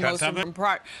obviously We're the gonna most cut something?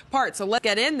 important part. So let's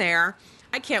get in there.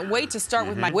 I can't wait to start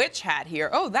with my witch hat here.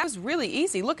 Oh, that was really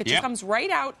easy. Look, it just Yep. comes right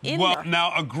out in Well, there.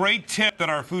 now, a great tip that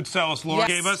our food stylist Laura Yes.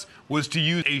 gave us was to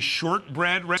use a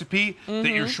shortbread recipe, that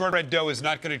your shortbread dough is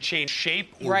not going to change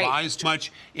shape or Right. rise too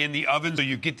much in the oven, so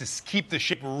you get to keep the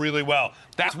shape really well.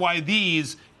 That's why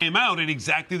these came out in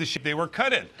exactly the shape they were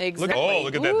cut in. Exactly.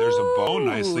 Look at that. There's a bone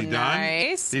nicely Ooh, done.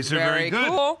 Nice. These are very good.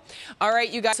 Cool. All right,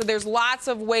 you guys. So there's lots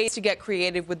of ways to get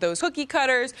creative with those cookie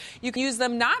cutters. You can use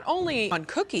them not only on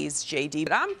cookies, JD,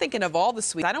 but I'm thinking of all the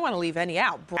sweets. I don't want to leave any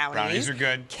out. Brownies are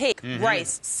good. Cake,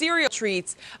 rice, cereal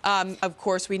treats. Of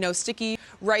course, we know sticky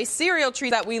rice cereal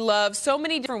treats that we love. So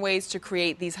many different ways to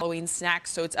create these Halloween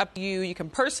snacks. So it's up to you. You can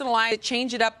personalize it,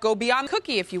 change it up, go beyond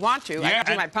cookie if you want to. I Yeah,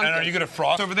 can do my and pumpkin. are you going to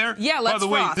frost over there? Yeah, By let's the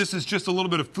way, frost. this is just a little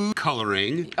bit of food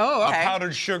coloring. Oh, okay.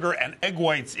 Powdered sugar and egg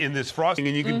whites in this frosting,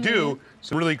 and you can do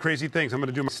some really crazy things. I'm going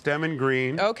to do my stem in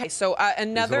green. Okay, so These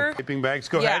another little piping bags.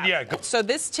 Go ahead. Yeah. Go. So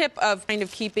this tip of kind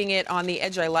of keeping it on the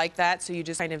edge, I like that. So you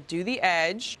just kind of do the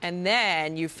edge, and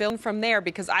then you fill in from there,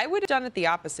 because I would have done it the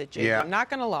opposite, Jake. Yeah. I'm not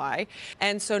going to lie.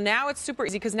 And so now it's super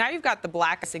easy, because now you've got the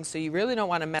black icing, so you really don't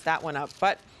want to mess that one up.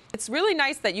 But it's really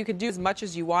nice that you can do as much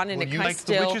as you want, and it you kind like of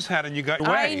still. The witch's hat, and you got your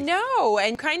way. I know,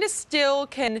 and kind of still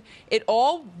can. It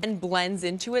all then blends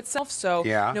into itself. So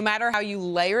no matter how you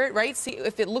layer it, right? See,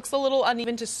 if it looks a little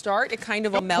uneven to start, it kind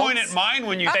of melts. Don't point at mine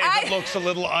when you say it looks a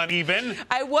little uneven.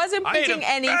 I wasn't pointing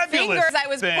any fingers. I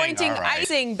was pointing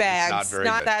icing bags.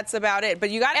 That's about it. But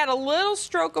you got to add a little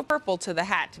stroke of purple to the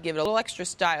hat to give it a little extra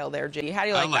style there, JD. How do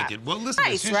you like that? I like it. Well, listen,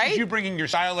 nice, this is you bringing your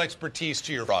style expertise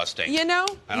to your frosting. You know,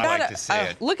 and I like to see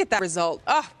it. Look at that result.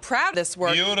 Oh, proud of this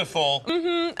work. Beautiful.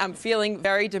 I'm feeling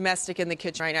very domestic in the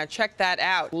kitchen right now. Check that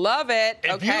out. Love it.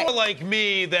 If you're like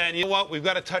me, then you know what? We've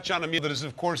got to touch on a meal that is,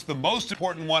 of course, the most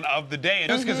important one of the day. And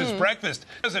just because it's breakfast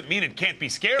doesn't mean it can't be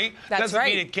scary. Doesn't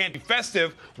mean it can't be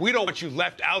festive. We don't want you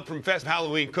left out from festive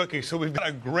Halloween cooking, so we've got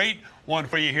a great one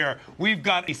for you here. We've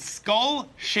got a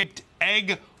skull-shaped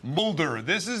egg molder.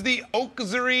 This is the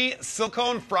Oakzery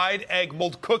silicone fried egg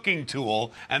mold cooking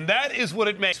tool, and that is what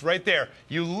it makes right there.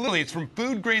 It's from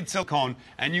food grade silicone,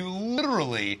 and you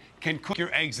literally can cook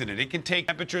your eggs in it. It can take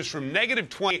temperatures from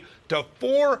 -20 to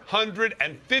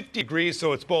 450 degrees,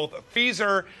 so it's both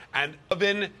freezer and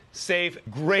oven safe.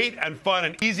 Great and fun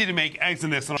and easy to make eggs in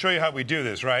this. And I'll show you how we do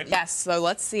this, right? Yes, so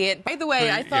let's see it. By the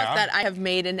way, I thought that I have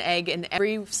made an egg in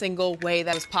every single way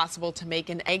that was possible to make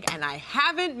an egg, and I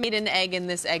haven't made an egg in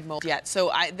this egg mold yet.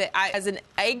 So I as an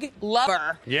egg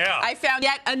lover, I found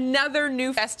yet another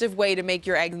new festive way to make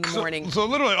your egg in the morning. So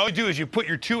literally all you do is you put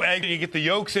your 2 eggs and you get the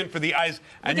yolks in for the eyes,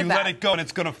 and you let it go, and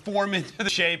it's going to form into the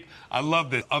shape, I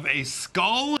love this, of a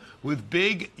skull with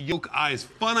big yolk eyes.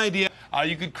 Fun idea.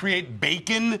 You could create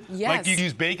bacon. Like you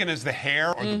use bacon as the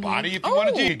hair or the body if you want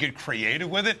to do. You could get creative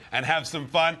with it and have some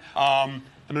fun. An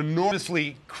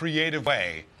enormously creative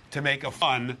way to make a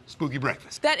fun, spooky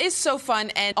breakfast. That is so fun.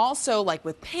 And also, like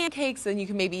with pancakes, then you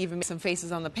can maybe even make some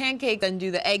faces on the pancake, then do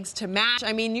the eggs to match.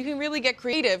 I mean, you can really get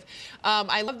creative.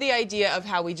 I love the idea of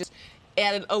how we just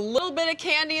added a little bit of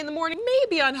candy in the morning,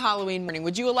 maybe on Halloween morning.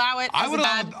 Would you allow it? I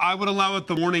would allow it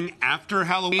the morning after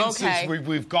Halloween, since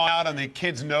we've gone out and the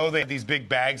kids know they have these big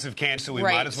bags of candy, so we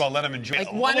might as well let them enjoy like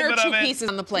a little bit of it. 1 or 2 pieces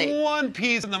on the plate. 1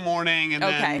 piece in the morning, and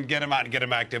then get them out and get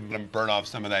them active and burn off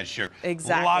some of that sugar.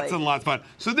 Exactly. Lots and lots of fun.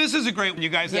 So this is a great one, you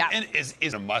guys. And is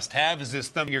it a must-have? Is this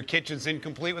something your kitchen's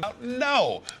incomplete without?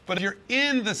 No. But if you're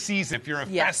in the season, if you're a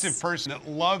festive person that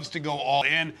loves to go all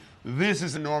in, this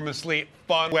is an enormously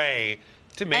fun way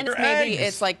to make your maybe eggs.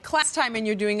 It's like class time and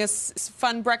you're doing a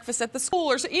fun breakfast at the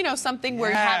school, or something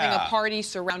where you're having a party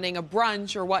surrounding a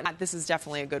brunch or whatnot. This is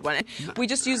definitely a good one. We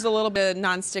just used a little bit of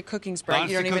nonstick cooking spray.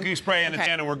 Cooking spray and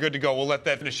and we're good to go. We'll let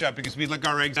that finish up because we like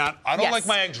our eggs out. I don't like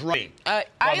my eggs runny.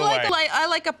 I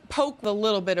like a poke with a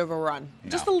little bit of a run,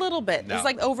 just a little bit. It's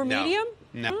like over medium.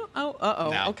 No.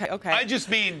 No. Okay. I just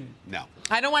mean no.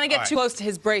 I don't want to get too close to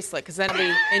his bracelet because then I'll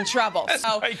be in trouble.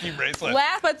 Spiky bracelet.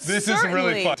 Last but certainly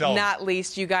really fun. not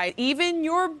least, you guys, even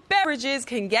your beverages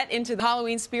can get into the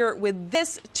Halloween spirit with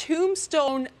this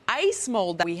Tombstone ice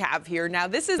mold that we have here. Now,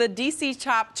 this is a DC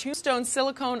Chop Tombstone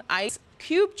silicone ice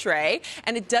cube tray,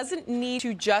 and it doesn't need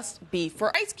to just be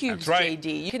for ice cubes,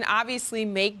 JD. You can obviously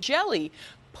make jelly,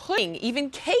 pudding, even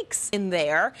cakes in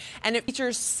there, and it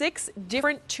features 6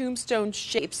 different tombstone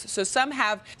shapes. So some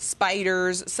have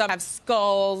spiders, some have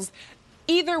skulls.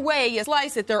 Either way you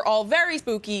slice it, they're all very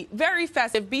spooky, very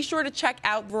festive. Be sure to check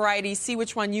out varieties, see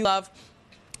which one you love.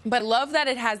 But love that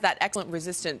it has that excellent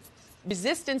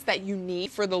resistance that you need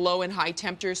for the low and high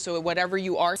temperatures, so whatever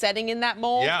you are setting in that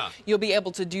mold, you'll be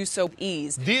able to do so with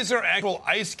ease. These are actual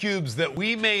ice cubes that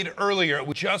we made earlier.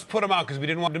 We just put them out because we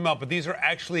didn't want them out, but these are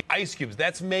actually ice cubes.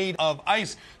 That's made of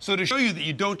ice. So to show you that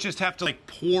you don't just have to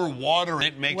pour water in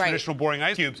it and make traditional boring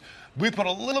ice cubes, we put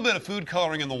a little bit of food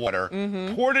coloring in the water,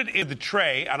 poured it in the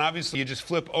tray, and obviously you just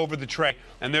flip over the tray,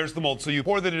 and there's the mold. So you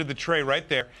pour that into the tray right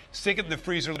there, stick it in the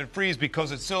freezer, let it freeze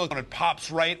because it's silicone. It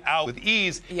pops right out with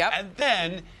ease. And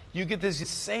then you get this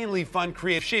insanely fun,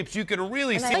 creative shapes. You can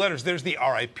really see letters. There's the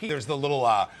RIP. There's the little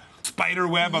spider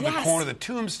web on the corner of the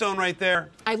tombstone right there.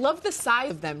 I love the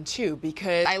size of them, too,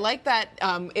 because I like that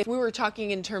if we were talking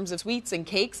in terms of sweets and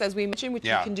cakes, as we mentioned, which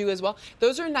you can do as well,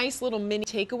 those are nice little mini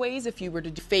takeaways if you were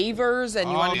to do favors and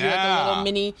you want to do like a little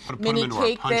mini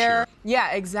cake there.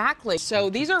 Yeah, exactly. So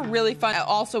these are really fun.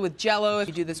 Also with Jell-O, if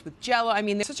you do this with Jell-O, I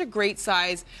mean, they're such a great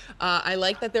size. I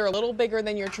like that they're a little bigger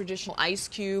than your traditional ice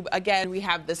cube. Again, we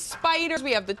have the spiders,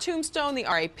 we have the tombstone, the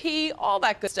RIP, all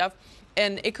that good stuff.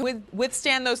 And it could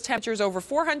withstand those temperatures over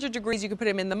 400 degrees. You can put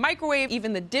them in the microwave,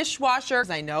 even the dishwasher.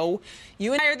 I know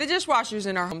you and I are the dishwashers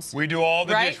in our homes. We do all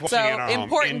the dishwashing in our home. So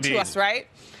important to us, right?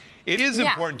 It is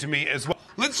important to me as well.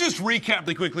 Let's just recap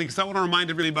really quickly because I want to remind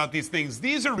everybody about these things.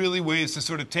 These are really ways to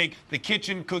sort of take the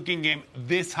kitchen cooking game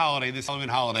this Halloween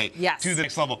holiday, to the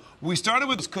next level. We started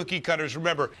with those cookie cutters.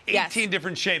 Remember, 18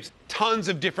 different shapes, tons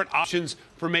of different options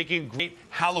for making great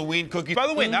Halloween cookies. By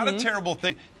the way, not a terrible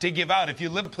thing to give out. If you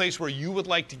live in a place where you would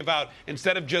like to give out,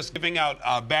 instead of just giving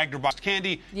out bagged or boxed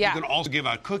candy, you can also give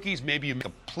out cookies. Maybe you make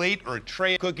a plate or a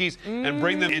tray of cookies and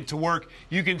bring them into work.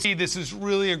 You can see this is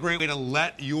really a great way to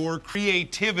let your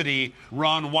creativity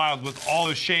run wild with all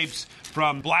the shapes,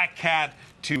 from black cat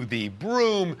to the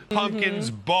broom,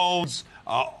 pumpkins, bones,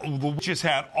 the witch's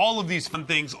hat, all of these fun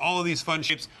things, all of these fun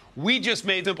shapes. We just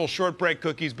made simple shortbread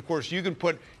cookies. Of course, you can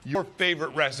put your favorite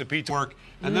recipe to work,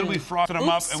 and then we frosted them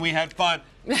up and we had fun.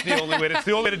 It's the only way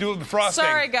to do it with frosting.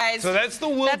 Sorry, guys. So that's the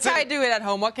Wilton. That's how I do it at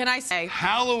home. What can I say?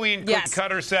 Halloween cookie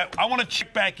cutter set. I want to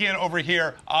check back in over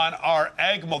here on our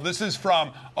egg mold. This is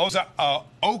from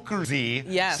Okerzy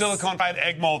silicone fried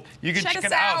egg mold. You can check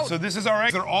it out. So this is our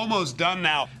eggs. They're almost done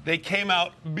now. They came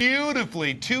out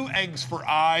beautifully. 2 eggs for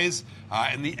eyes,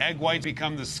 and the egg whites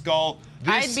become the skull.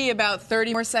 I'd be about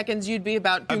 30 more seconds. You'd be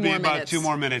about 2 more minutes. I'd be about 2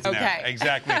 more minutes in there. Okay.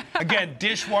 Exactly. Again,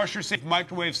 dishwasher safe,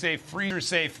 microwave safe, freezer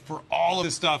safe for all of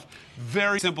this stuff.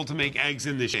 Very simple to make eggs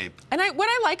in this shape. And what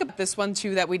I like about this one,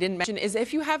 too, that we didn't mention is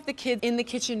if you have the kids in the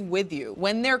kitchen with you,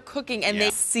 when they're cooking and they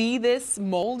see this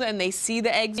mold and they see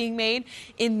the eggs being made,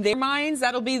 in their minds,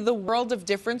 that'll be the world of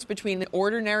difference between an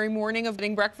ordinary morning of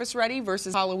getting breakfast ready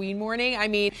versus Halloween morning. I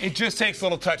mean, it just takes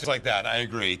little touches like that. I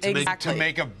agree. To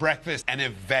make a breakfast an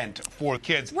event for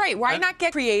kids. Right. Why not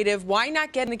get creative? Why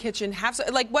not get in the kitchen? Have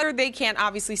whether they can't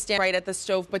obviously stand right at the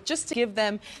stove, but just to give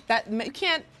them that, you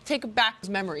can't take back those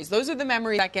memories. Those are the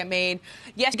memories that get made.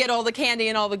 Yes, you get all the candy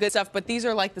and all the good stuff, but these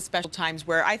are like the special times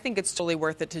where I think it's totally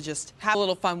worth it to just have a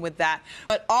little fun with that.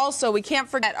 But also, we can't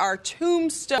forget our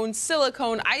Tombstone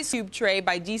silicone ice cube tray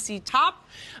by DC Top.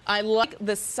 I like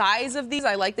the size of these.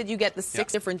 I like that you get the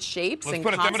 6 different shapes. Let's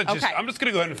put it. I'm just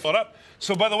going to go ahead and fill it up.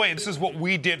 So, by the way, this is what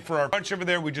we did for our bunch over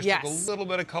there. We just took a little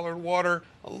bit of colored water,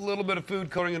 a little bit of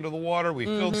food coloring into the water. We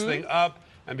filled this thing up,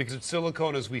 and because it's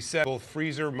silicone, as we said, both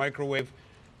freezer, microwave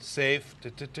safe.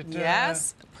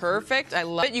 Yes, perfect. I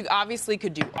love it. You obviously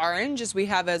could do orange, as we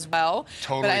have as well.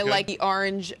 Totally. But I like the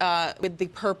orange with the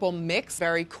purple mix.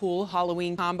 Very cool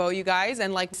Halloween combo, you guys.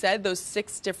 And like I said, those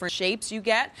 6 different shapes you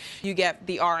get. You get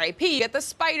the RIP, you get the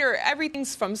spider.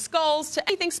 Everything's from skulls to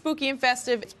anything spooky and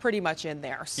festive. It's pretty much in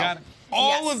there. So.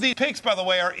 All of these picks, by the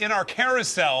way, are in our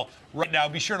carousel right now.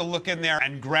 Be sure to look in there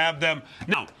and grab them.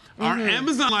 Now, our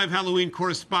Amazon Live Halloween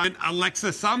correspondent,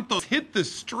 Alexa Santos, hit the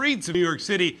streets of New York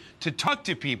City to talk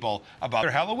to people about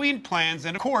their Halloween plans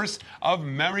and, of course, of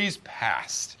memories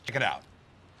past. Check it out.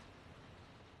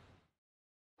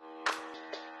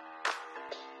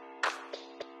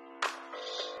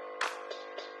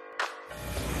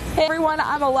 Hey everyone,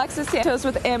 I'm Alexa Santos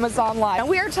with Amazon Live, and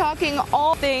we are talking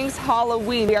all things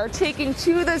Halloween. We are taking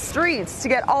to the streets to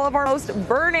get all of our most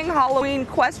burning Halloween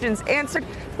questions answered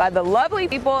by the lovely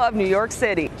people of New York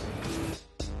City.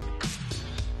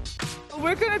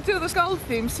 We're going to do the skull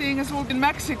theme, seeing as we're in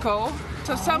Mexico.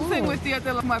 So something with Dia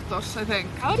de los Muertos, I think.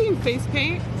 How do you face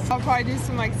paint? I'll probably do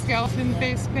some like skeleton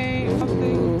face paint,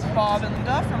 something. Bob and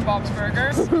Linda from Bob's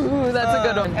Burgers. Ooh, that's a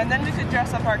good one. And then we could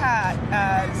dress up our cat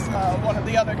as one of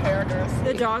the other characters.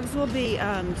 The dogs will be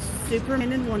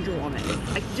Superman and Wonder Woman,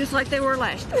 just like they were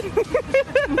last year.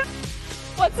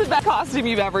 What's the best costume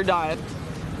you've ever done?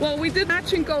 Well, we did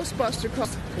matching Ghostbuster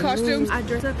costumes. I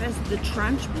dressed up as the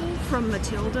Trunchbull from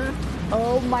Matilda.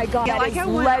 Oh my God, yeah, that is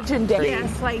legendary.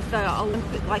 Yes, like the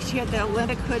Olympic, like she had the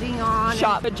Olympic hoodie on.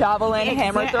 Shot the javelin,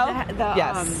 hammer throw.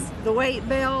 The weight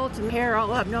belt and hair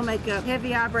all up, no makeup,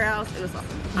 heavy eyebrows. It was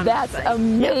awesome. That's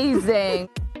amazing.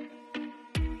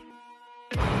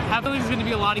 I believe there's going to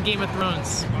be a lot of Game of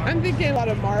Thrones. I'm thinking a lot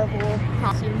of Marvel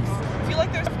costumes. I feel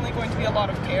like there's definitely going to be a lot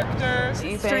of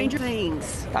characters. Stranger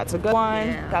Things. That's a good one.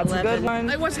 Yeah, that's 11. A good one.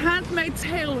 I was Handmaid's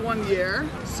Tale one year,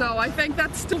 so I think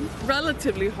that's still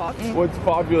relatively hot. What's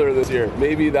popular this year?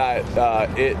 Maybe that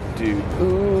It dude.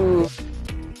 Ooh.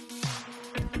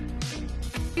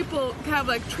 People have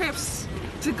like trips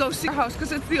to go see our house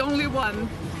because it's the only one.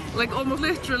 Like almost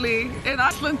literally in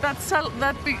Iceland that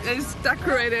is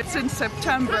decorated since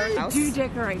September. I do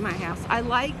decorate my house. I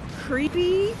like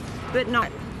creepy, but not,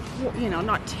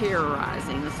 not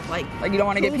terrorizing. It's like you don't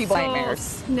want to give people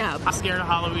nightmares. No. I'm scared of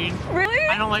Halloween. Really?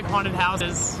 I don't like haunted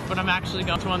houses, but I'm actually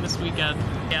going to one this weekend.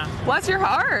 Yeah. Bless your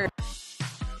heart.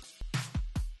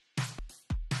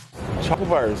 Chocolate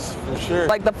bars, for sure.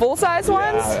 Like the full-size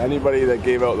ones? Yeah, anybody that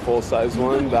gave out the full-size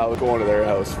one, that would go into their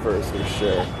house first, for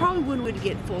sure. Probably wouldn't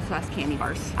get full-size candy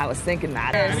bars. I was thinking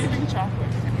that. Anything chocolate.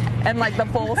 And like the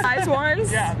full-size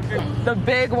ones? Yeah. The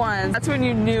big ones. That's when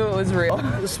you knew it was real.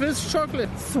 The Swiss chocolate.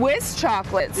 Swiss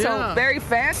chocolate. So Yeah. very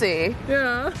fancy.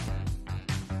 Yeah.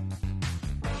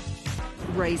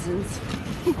 Raisins.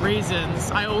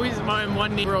 Raisins. My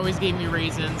one neighbor always gave me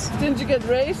raisins. Didn't you get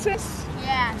raisins?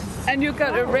 Yes. And you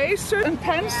got erasers and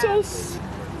pencils?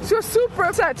 She was super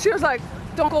upset. She was like,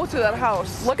 don't go to that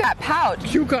house. Look at that pouch.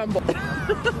 Cucumber.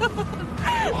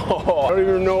 Oh, I don't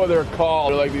even know what they're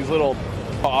called. They're like these little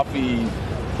toffee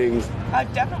things.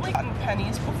 I've definitely gotten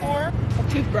pennies before. A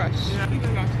toothbrush. Yeah, I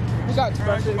even got I got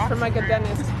toothbrushes from like a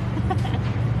dentist.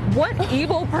 What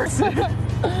evil person?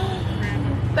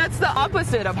 That's the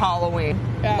opposite of Halloween.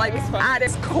 Yeah, like it's fun. at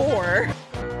its core.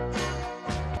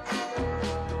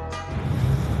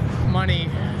 Money.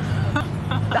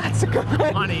 That's a good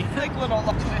one. Money. like little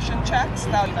tuition checks.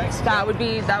 That would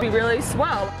be nice. That would be really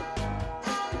swell.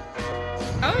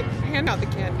 I like hand out the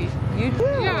candy. You do?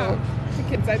 Yeah. The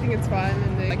kids, I think it's fun,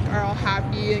 and they like are all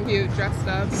happy and cute, dressed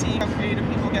up. See how creative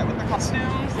people get with the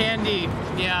costumes. Candy.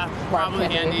 Yeah, probably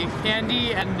candy.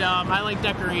 Candy, and I like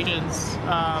decorations.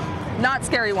 Not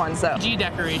scary ones though. G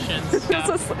decorations.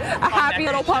 Just a happy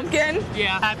little pumpkin.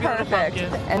 Yeah, happy Perfect. little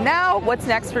pumpkin. And now what's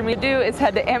next for me to do is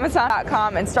head to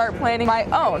Amazon.com and start planning my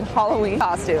own Halloween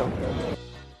costume.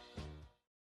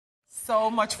 So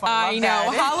much fun. I Love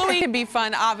know. that. Halloween can be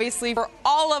fun, obviously, for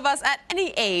all of us at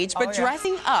any age, but Oh, yeah.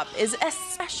 dressing up is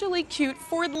especially cute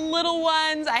for the little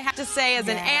ones. I have to say, as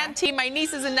an auntie, my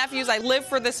nieces and nephews, I live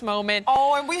for this moment.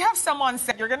 Oh, and we have some on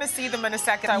set. You're going to see them in a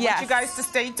second. I Yes. want you guys to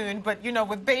stay tuned. But, you know,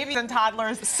 with babies and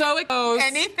toddlers, So it goes.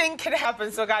 anything can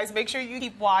happen. So, guys, make sure you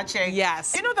keep watching.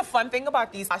 Yes. You know, the fun thing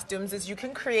about these costumes is you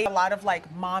can create a lot of, like,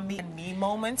 mommy and me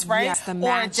moments, right? Yes, the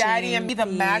or daddy and me, the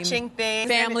theme. matching thing.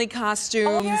 Family And costumes.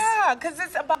 Oh, yeah, because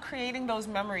it's about creating those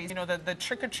memories. You know, the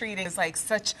trick-or-treating is, like,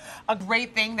 such a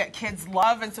great thing that kids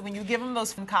love. And so when you give them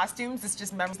those fun costumes, it's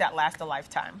just memories that last a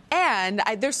lifetime. And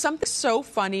there's something so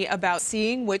funny about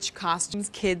seeing which costumes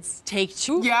kids take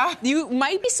to. Yeah. You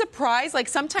might be surprised, like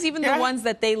sometimes even Yeah. the ones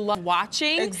that they love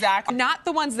watching. Exactly. Not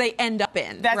the ones they end up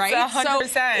in. That's right? 100%.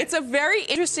 So it's a very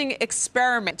interesting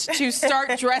experiment to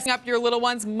start dressing up your little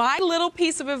ones. My little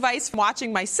piece of advice from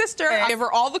watching my sister, I'll give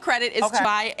her all the credit, is to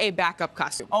buy a backup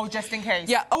costume. Oh, just in case.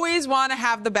 You always want to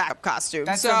have the backup costume.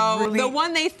 That's so a really- the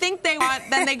one they think they want,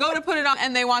 then they go to put it on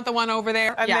and they want the one over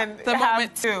there. And then the have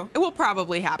moment two. It will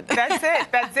probably happen. That's it.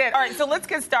 That's it. All right, so let's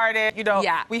get started. You know,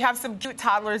 Yeah. we have some cute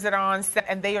toddlers that are on set,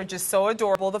 and they are just so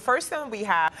adorable. The first one we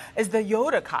have is the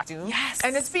Yoda costume. Yes.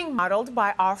 And it's being modeled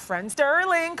by our friend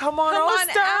Sterling. Come on, Come on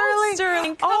Sterling. out,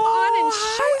 Sterling. Come Oh, on and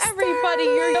show hi, everybody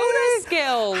your Yoda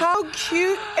skills. How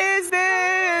cute is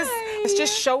this? Let's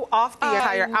just show off the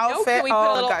entire outfit. Can we put a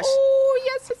Oh, little, gosh. oh,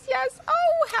 yes.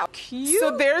 Oh, how cute.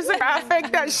 So there's a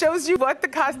graphic that shows you what the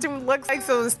costume looks like.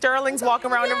 So Sterling's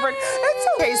walking around and it's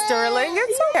okay, Sterling.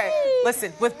 It's okay.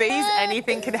 Listen, with babies,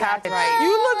 anything can happen. right.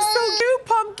 You look so cute,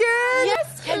 Pumpkin.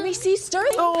 Yes, can we see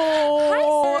Sterling?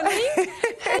 Oh. Hi, Sterling.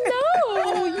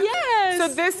 Hello, yes. So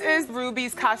this is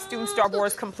Ruby's costume, Star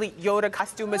Wars complete Yoda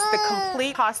costume. It's the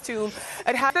complete costume.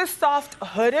 It has a soft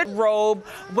hooded robe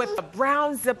with a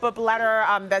brown zip-up letter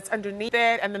that's underneath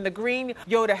it, and then the green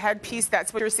Yoda headpiece.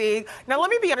 That's what you're seeing. Now, let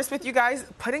me be honest with you guys.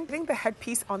 Putting the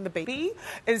headpiece on the baby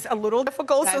is a little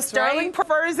difficult. That's so Sterling right.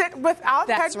 prefers it without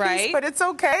That's headpiece, right. but it's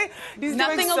okay. He's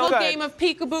Nothing doing a so little good. game of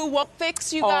peekaboo won't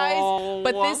fix you guys. Oh.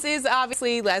 But this is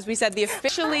obviously, as we said, the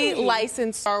officially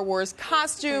licensed Star Wars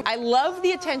costume. I love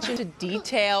the attention to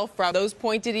detail, from those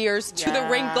pointed ears to the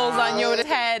wrinkles on Yoda's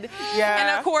head. Yeah.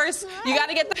 And of course, you got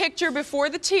to get the picture before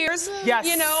the tears. Yes.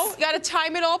 You know, you got to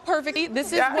time it all perfectly. This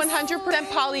is Yes. 100%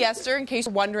 polyester, in case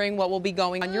you're wondering what will be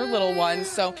going on your little ones.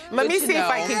 So Let me good to see if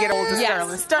I know. can get hold of Yes.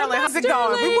 Sterling. Sterling, Come on, how's it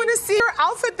going? We Sterling. want to see your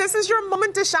outfit. This is your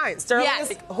moment to shine. Sterling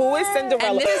Yes. is who is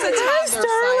Cinderella? And this is a Hi, toddler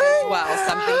sign as well,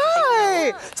 something to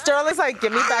take Hi. Sterling's like,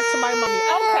 give me back to my mommy.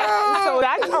 Okay, so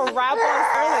that's a wrap on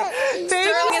Sterling. Thank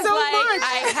Sterling you is so like, much.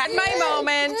 I've had my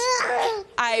moment.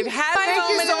 I've had my Thank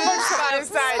you moment so in much,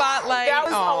 the spotlight. That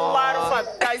was a lot of fun.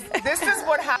 Guys, this is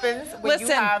what happens when you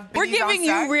Listen, have we're babies on giving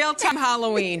set. you real-time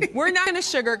Halloween. We're not going to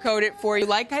sugarcoat it for you.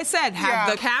 Like I said, have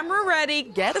Yeah. the camera ready,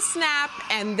 get a snap,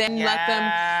 and then let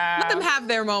them have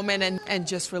their moment and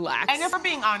just relax. And if we're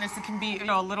being honest, it can be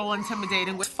a little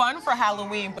intimidating. It's fun for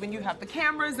Halloween, but when you have the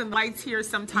cameras and lights here,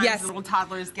 sometimes Yes. little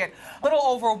toddlers get a little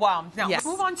overwhelmed. Now, Yes. let's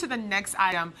move on to the next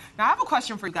item. Now, I have a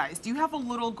question for you guys. Do you have a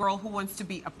little girl who wants to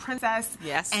be a princess?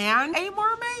 Yes. Yes. And a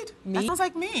mermaid? Me? That sounds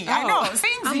like me. Oh. I know.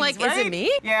 Same I'm like, right? is it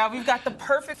me? Yeah, we've got the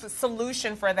perfect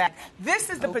solution for that. This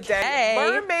is the Pedant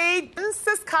Mermaid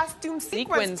Princess Costume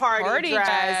Sequence Party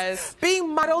dress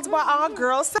being modeled by our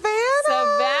girl, Savannah.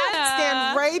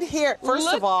 Stand right here.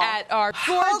 First of all, at our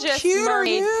gorgeous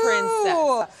mermaid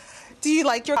princess. Do you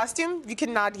like your costume? You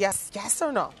can nod yes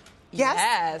or no.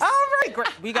 Yes. All right,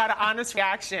 great. We got an honest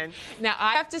reaction. Now,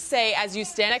 I have to say, as you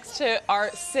stand next to our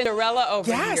Cinderella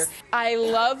over here, I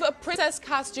love a princess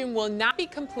costume will not be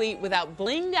complete without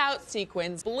blinged out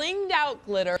sequins, blinged out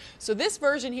glitter. So this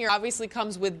version here obviously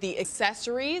comes with the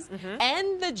accessories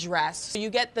and the dress. So you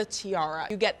get the tiara,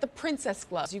 you get the princess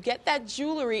gloves, you get that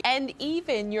jewelry, and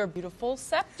even your beautiful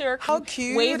scepter. How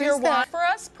cute Wave your is that? wand for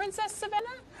us, Princess Savannah.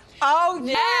 Oh,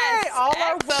 yes. All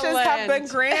our wishes have been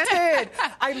granted.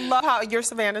 I love how you're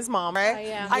Savannah's mom, right? I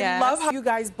am. I love how you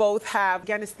guys both have,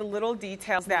 again, it's the little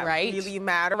details that really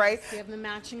matter, right? You have the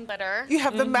matching glitter. You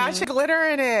have the matching glitter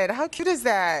in it. How cute is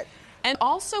that? And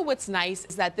also what's nice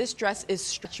is that this dress is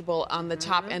stretchable on the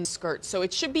top and skirt, so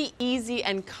it should be easy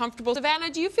and comfortable.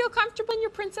 Savannah, do you feel comfortable in your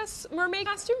princess mermaid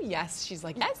costume? Yes. She's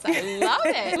like, yes, I love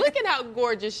it. Look at how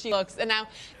gorgeous she looks. And now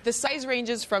the size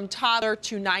ranges from toddler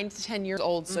to 9 to 10 years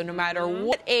old, so no matter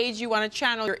what age you want to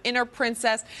channel your inner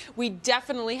princess, we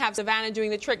definitely have Savannah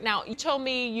doing the trick. Now, you told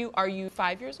me are you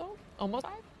 5 years old? Almost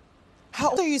 5? How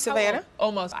old are you, Savannah?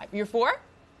 Almost 5. You're 4?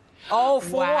 Oh,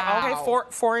 4. Wow. Okay,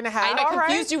 four and a half. I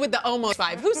confused you with the almost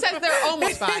 5. Who says they're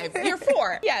almost 5? You're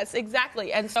 4. Yes,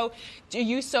 exactly. And so, are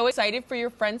you so excited for your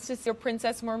friends to see your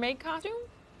princess mermaid costume?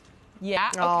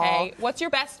 Yeah? Okay. What's your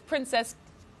best princess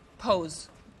pose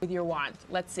with your wand?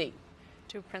 Let's see.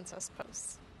 Do princess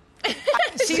pose.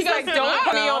 She's like, don't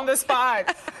put me on the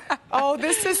spot. Oh,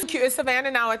 this is cute. Is Savannah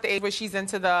now at the age where she's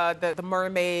into the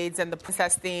mermaids and the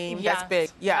princess theme? Yes. That's big.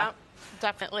 Yeah. Yep.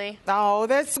 Definitely. Oh,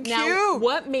 that's cute. Now,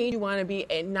 what made you want to be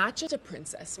not just a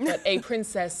princess, but a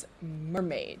princess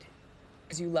mermaid?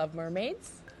 Because you love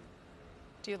mermaids?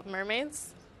 Do you love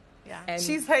mermaids? Yeah. And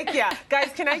she's like, yeah.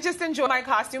 Guys, can I just enjoy my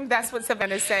costume? That's what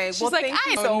Savannah's saying. She's like, thank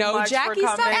you I so don't know, much Jackie, for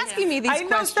coming. stop asking me these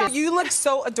questions. Stop. You look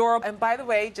so adorable. And by the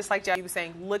way, just like Jackie was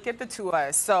saying, look at the two of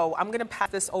us. So I'm going to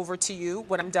pass this over to you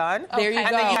when I'm done. There you go.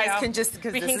 And then you guys can just,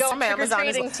 because we this can is go from Amazon.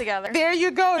 trick-or-treating together. There you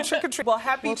go, trick-or-treat. Well,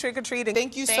 happy trick-or-treating.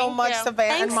 Thank you so much,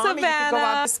 Savannah. Thanks, and Mommy, Savannah. you can go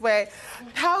out this way.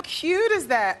 How cute is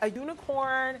that? A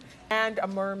unicorn and a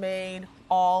mermaid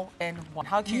all in one.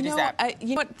 How cute is that? You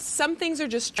know what? Some things are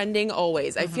just trending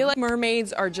always. I feel like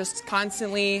mermaids are just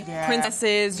constantly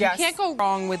princesses. You can't go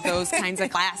wrong with those kinds of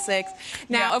classics.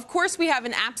 Now, of course, we have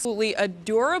an absolutely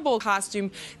adorable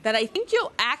costume that I think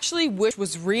you'll actually wish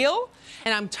was real.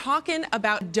 And I'm talking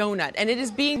about Donut. And it is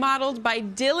being modeled by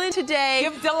Dylan today.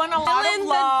 Give Dylan a lot of Dylan,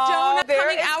 love. the donut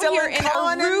coming out here in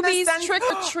our Ruby's Trick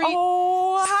or Treat.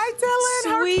 Oh, hi,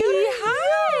 Dylan. How cute are you?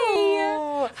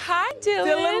 Hi. Hi, Dylan.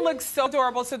 Dylan looks so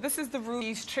adorable. So this is the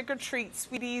Ruby's Trick or Treat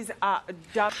Sweeties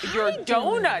your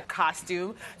donut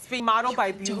costume. It's being modeled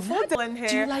by beautiful Dylan here.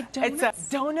 Do you like donuts? It's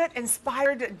a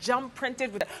donut-inspired jump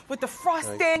printed with the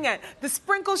frosting and the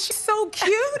sprinkles. She's so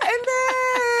cute in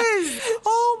this.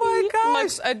 Oh my gosh.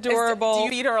 Looks adorable. Do you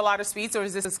feed her a lot of sweets, or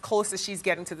is this as close as she's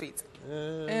getting to the sweets?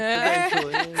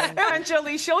 Eventually.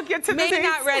 Eventually, she'll get to the Maybe sweets.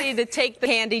 not ready to take the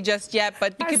candy just yet,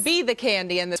 but you could be the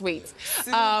candy and the sweets.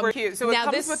 Super cute. So it now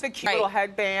comes with a cute little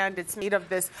headband. It's made of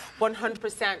this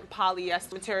 100%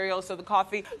 polyester material, so the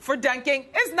coffee for dunking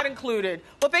is not included.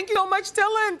 Well, thank you so much,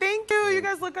 Dylan. Thank you. You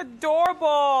guys look adorable.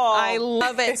 I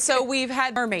love it. So we've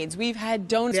had mermaids, we've had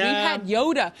donuts, we've had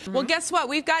Yoda. Well, guess what?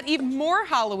 We've got even more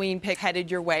Halloween picks headed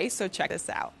your way, so check this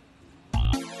out.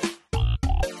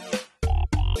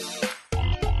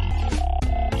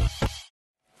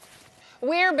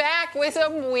 We're back with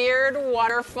some weird,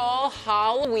 wonderful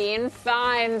Halloween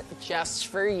finds just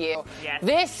for you. Yes.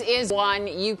 This is one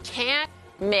you can't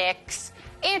mix.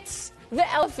 It's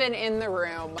the elephant in the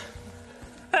room.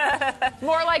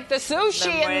 More like the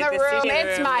sushi in the room.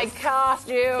 It's my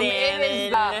costume. It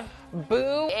is the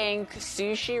Boo Inc.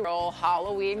 Sushi Roll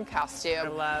Halloween costume. I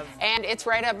love. And it's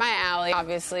right up my alley,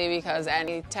 obviously, because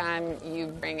anytime you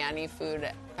bring any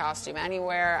food costume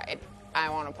anywhere, I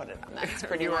want to put it on. That's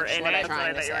pretty much what I'm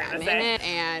trying to say. I'm in it,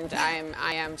 and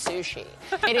I am sushi.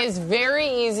 It is very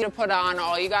easy to put on.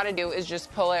 All you got to do is just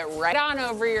pull it right on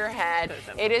over your head.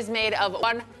 It is made of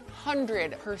 100%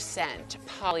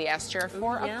 polyester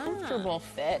for a comfortable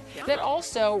fit that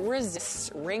also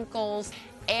resists wrinkles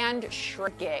and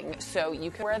shrinking. So you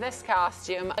can wear this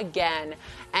costume again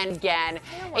and again.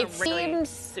 It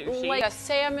seems like a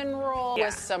salmon roll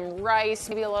with some rice,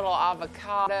 maybe a little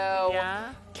avocado,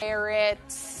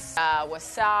 carrots,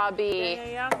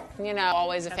 wasabi. You know,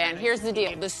 always a fan. Here's the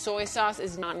deal. The soy sauce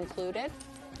is not included.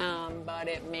 but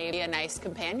it may be a nice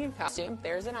companion costume.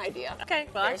 There's an idea. Okay,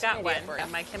 well, There's I've got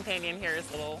one. My companion here is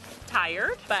a little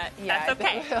tired, but that's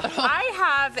okay. I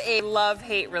have a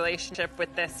love-hate relationship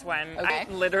with this one. Okay.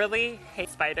 I literally hate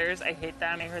spiders. I hate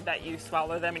them. I heard that you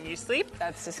swallow them and you sleep.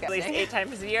 That's disgusting. At least 8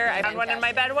 times a year. I found one in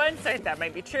my bed once. I think that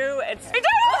might be true. It's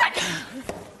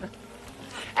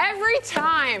Every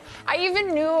time. I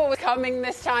even knew it was coming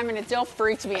this time, and it still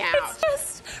freaked me out. It's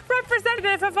just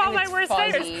representative of all my worst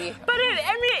spiders. But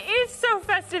it is so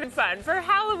festive and fun. For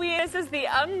Halloween, this is the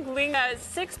Unglinga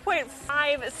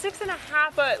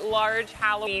 6.5 foot large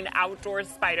Halloween outdoor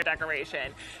spider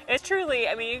decoration. It's truly,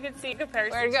 you can see in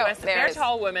comparison to a very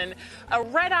tall woman, a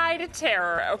red-eyed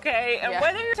terror, okay? And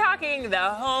whether you're talking the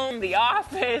home, the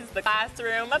office, the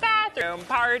classroom, a bathroom,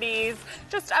 parties,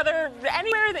 just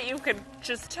anywhere that you could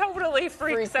just totally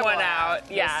freak someone out.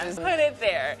 Yeah, put it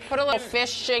there. Put a little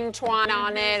fishing twine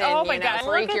on it and,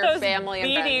 freak your family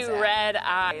and beady red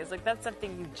eyes. Like, that's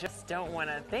something you just don't want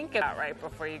to think about right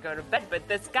before you go to bed. But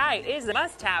this guy is a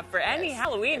must-have for any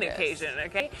Halloween occasion,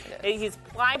 okay? He's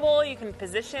pliable. You can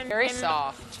position very him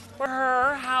soft for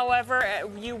her however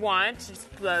you want. Just,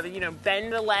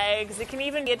 bend the legs. It can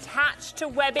even be attached to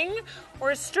webbing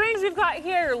or strings. We've got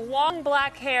here long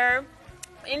black hair.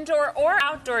 Indoor or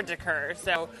outdoor decor.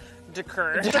 So,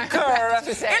 decor. Decor. What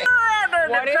is decor?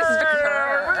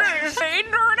 We're going to say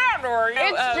indoor and outdoor.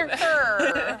 It's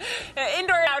decor.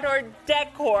 Indoor and outdoor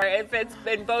decor. It fits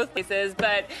in both places.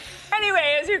 But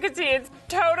anyway, as you can see, it's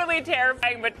totally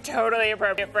terrifying, but totally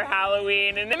appropriate for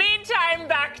Halloween. In the meantime,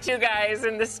 back to you guys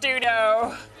in the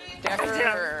studio.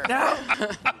 Decor. No.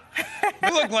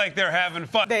 They look like they're having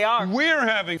fun. They are. We're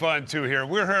having fun, too, here.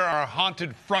 We're here on our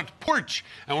haunted front porch,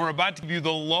 and we're about to give you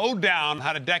the lowdown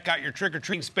how to deck out your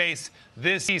trick-or-treating space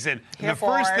this season. And the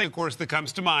first thing, of course, that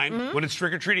comes to mind when it's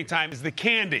trick-or-treating time is the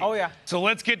candy. Oh, yeah. So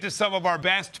let's get to some of our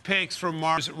best picks from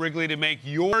Mars Wrigley to make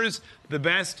yours the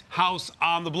best house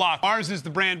on the block. Mars is the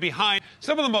brand behind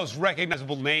some of the most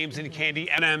recognizable names in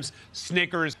candy: M&M's,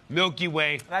 Snickers, Milky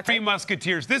Way, Three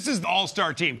Musketeers. This is the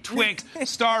all-star team. Twix,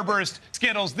 Starburst,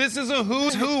 Skittles. This is a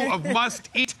who's who of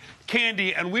must-eat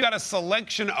candy, and we got a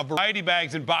selection of variety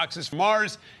bags and boxes from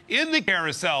Mars in the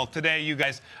carousel today, you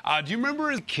guys. Do you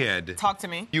remember as a kid? Talk to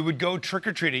me. You would go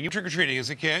trick-or-treating. You trick-or-treating as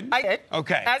a kid? I did.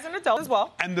 Okay. As an adult as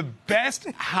well. And the best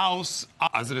house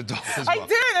as an adult as well. I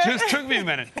did. Just took me a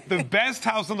minute. The best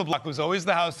house on the block was always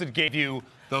the house that gave you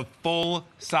the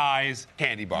full-size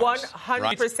candy bars.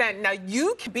 100%. Right? Now,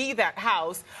 you can be that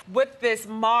house with this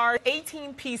Mars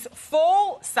 18-piece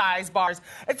full-size bars.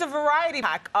 It's a variety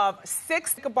pack of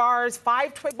 6 Snicker bars,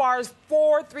 5 Twix bars,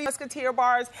 4 Three Musketeer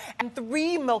bars, and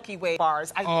 3 Milky Way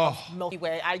bars. I love Milky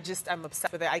Way. I'm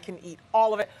obsessed with it. I can eat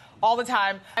all of it all the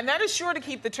time. And that is sure to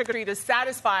keep the trick-or-treaters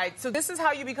satisfied. So this is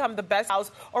how you become the best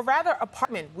house, or rather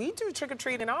apartment. We do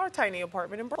trick-or-treat in our tiny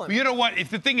apartment in Brooklyn. Well, you know what? If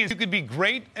the thing is, you could be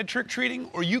great at trick-or-treating,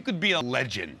 or you could be a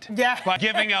legend. Yeah. By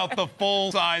giving out the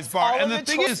full-size bar. All and of the the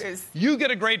thing choices. is, you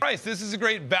get a great price. This is a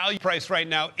great value price right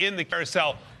now in the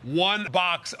carousel. 1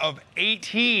 box of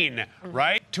 18,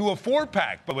 right? To a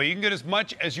 4-pack. By the way, you can get as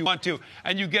much as you want to,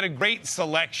 and you get a great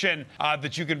selection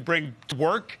that you can bring to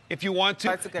work if you want to.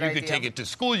 That's a good idea. You could take it to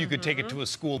school. You could take it to a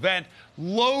school event.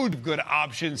 Load of good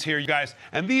options here, you guys.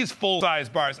 And these full-size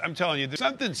bars, I'm telling you, there's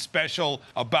something special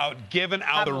about giving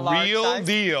out the real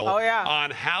deal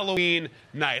on Halloween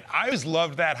night. I always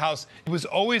loved that house. It was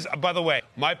always, by the way,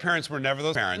 my parents were never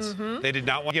those parents. They did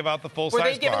not want to give out the full-size bars.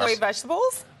 Were they giving away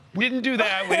vegetables? We didn't do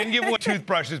that. We didn't give away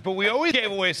toothbrushes, but we always gave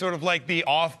away sort of like the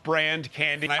off-brand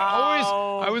candy. And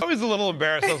I was always a little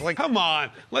embarrassed. I was like, come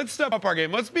on, let's step up our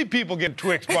game. Let's be people getting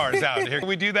Twix bars out here. Can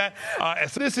we do that?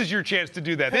 So this is your chance to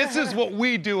do that. This is what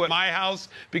we do at my house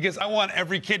because I want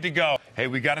every kid to go, hey,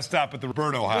 we got to stop at the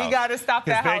Roberto house. We got to stop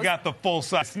that house. They got the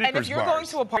full-size Snickers bars. And if you're going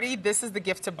to a party, this is the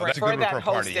gift to bring for that a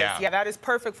hostess. Party, yeah, that is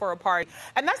perfect for a party.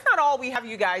 And that's not all we have,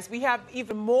 you guys. We have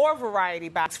even more variety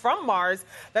bags from Mars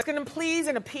that's going to please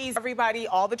and appease everybody,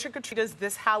 all the trick-or-treaters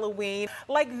this Halloween,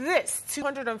 like this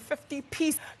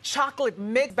 250-piece chocolate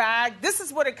mix bag. This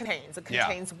is what it contains. It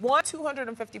contains one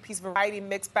 250-piece variety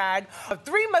mix bag of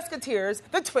Three Musketeers,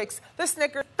 the Twix, the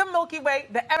Snickers, the Milky Way,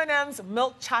 the M&M's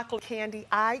milk chocolate candy.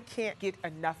 I can't get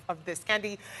enough of this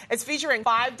candy. It's featuring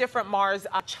 5 different Mars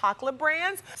chocolate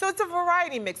brands, so it's a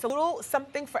variety mix, a little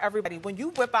something for everybody. When you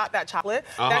whip out that chocolate,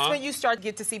 that's when you start to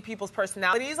get to see people's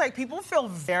personalities. Like, people feel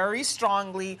very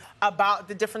strongly about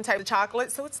the different types of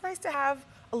chocolate. So it's nice to have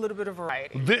a little bit of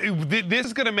variety. This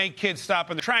is going to make kids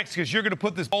stop in the tracks because you're going to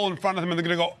put this bowl in front of them and they're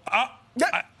going to go,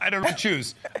 I don't know what to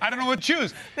choose. I don't know what to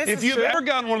choose. If you've ever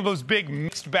gotten one of those big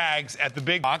mixed bags at the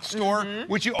big box store,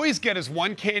 which you always get is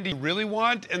one candy you really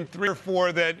want and 3 or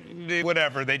 4 that,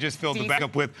 whatever, they just filled the bag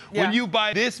up with. Yeah. When you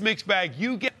buy this mixed bag,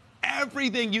 you get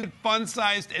everything. You get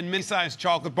fun-sized and mini-sized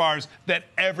chocolate bars that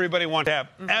everybody wants to have.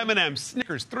 M&M's,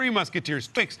 Snickers, Three Musketeers,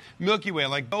 Twix, Milky Way.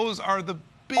 Like, those are the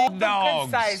big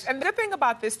dogs. Good size. And the good thing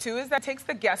about this, too, is that it takes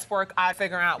the guesswork out of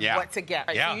figuring out what to get.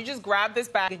 Right? So you just grab this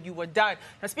bag and you were done.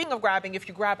 Now, speaking of grabbing, if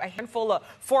you grab a handful of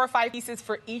 4 or 5 pieces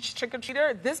for each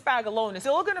trick-or-treater, this bag alone is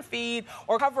still going to feed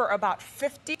or cover about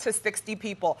 50 to 60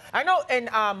 people. I know in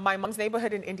my mom's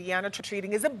neighborhood in Indiana,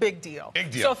 trick-or-treating is a big deal.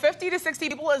 Big deal. So 50 to 60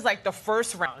 people is like the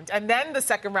first round. And then the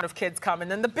second round of kids come.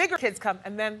 And then the bigger kids come.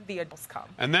 And then the adults come.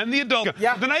 And then the adults come.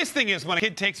 Yeah. The nice thing is when a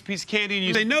kid takes a piece of candy and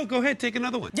you say, no, go ahead, take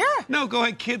another one. Yeah. No, go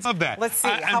ahead. Kids love that. Let's see.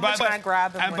 How much can I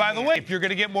grab? And by the way, if you're going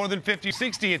to get more than 50,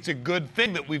 60, it's a good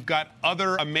thing that we've got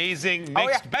other amazing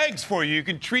mixed bags for you. You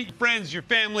can treat your friends, your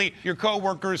family, your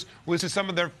coworkers with some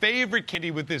of their favorite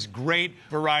candy with this great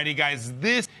variety, guys.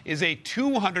 This is a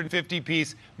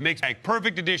 250-piece mixed bag.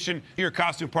 Perfect addition to your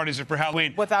costume parties or for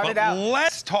Halloween. Without a doubt.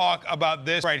 Let's talk about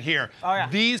this right here.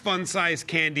 These fun-sized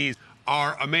candies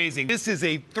are amazing. This is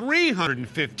a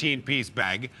 315-piece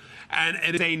bag. And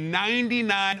it is a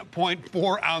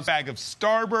 99.4-ounce bag of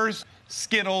Starburst,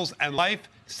 Skittles, and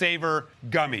Lifesaver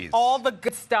gummies. All the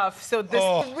good stuff. So this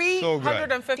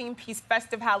 315-piece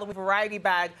festive Halloween variety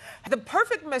bag has the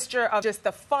perfect mixture of just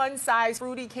the fun-sized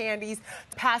fruity candies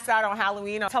passed out on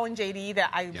Halloween. I'm telling JD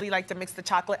that I really like to mix the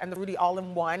chocolate and the fruity all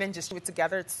in one and just do it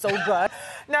together. It's so good.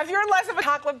 Now, if you're less of a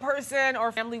chocolate person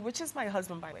or family, which is my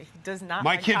husband, by the way, he does not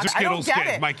My like kids chocolate. are Skittles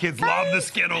kids. My kids love the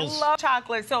Skittles. I love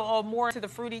chocolate. So more into the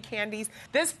fruity candies.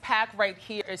 This pack right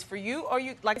here is for you, or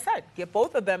you, like I said, get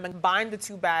both of them and combine the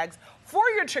 2 bags for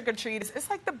your trick-or-treaters. It's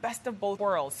like the best of both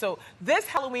worlds. So this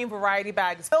Halloween variety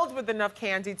bag is filled with enough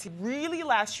candy to really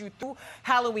last you through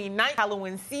Halloween night,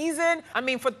 Halloween season. I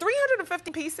mean, for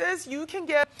 350 pieces, you can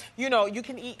get, you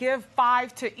can give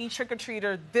 5 to each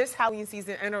trick-or-treater this Halloween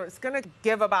season, and it's going to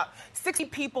give about 60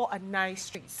 people a nice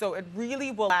treat. So it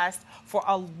really will last for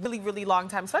a really, really long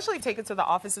time, especially if you take it to the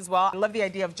office as well. I love the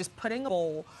idea of just putting a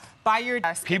bowl by your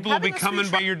desk. People will be coming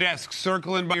by your desk,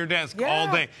 circling by your desk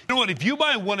all day. You know what? If you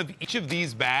buy one of each of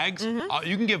these bags,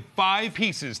 you can give 5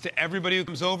 pieces to everybody who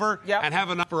comes over and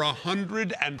have enough for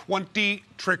 120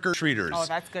 trick-or-treaters. Oh,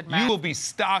 that's good, man. You will be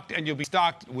stocked, and you'll be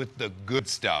stocked with the good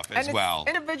stuff as well.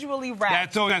 Individually wrapped.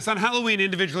 That's so nice. On Halloween,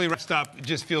 individually wrapped stuff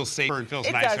just feels safer and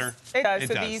feels nicer. It does.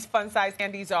 So these fun-sized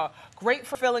candies are great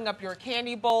for filling up your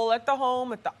candy bowl at the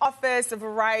home, at the office, a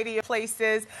variety of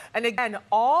places. And again,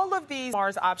 all of these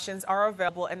Mars options are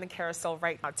available in the carousel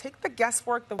right now. Take the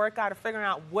guesswork, the work out of figuring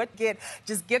out what get.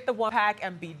 Just get the 1 pack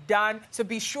and be done. So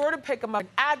be sure to pick them up and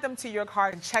add them to your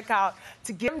cart and check out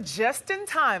to get them just in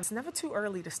time. It's never too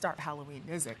early to start Halloween,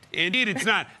 is it? Indeed, it's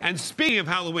not. And speaking of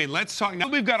Halloween, let's talk. Now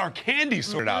we've got our candy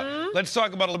sorted out. Let's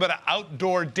talk about a little bit of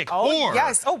outdoor decor. Oh,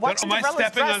 yes. Oh, watch Am I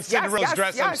stepping on Cinderella's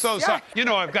dress? I'm so sorry. You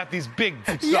know, I've got these big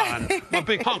boots on. My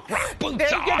big punk rock boots on. There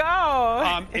you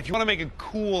go. If you want to make a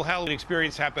cool Halloween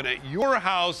experience happen at your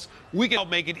house, we can help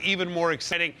make it even more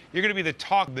exciting. You're going to be the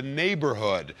talk of the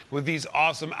neighborhood with these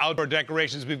awesome outdoor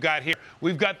decorations we've got here.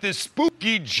 We've got this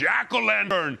spooky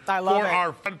jack-o'-lantern for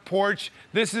our front porch.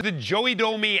 This is the Joey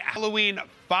Domi Halloween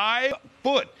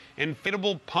 5-foot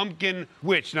inflatable pumpkin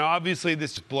witch. Now, obviously,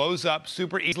 this blows up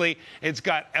super easily. It's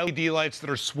got LED lights that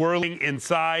are swirling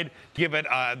inside to give it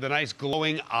the nice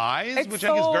glowing eyes, which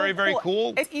I think is very, very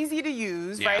cool. It's easy to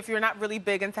use, right? If you're not really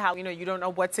big into how, you don't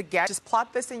know what to get, just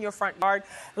plop this in your front yard.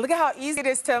 Look at how easy it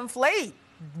is to inflate.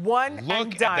 One and done.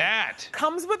 Look at that.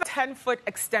 Comes with a 10-foot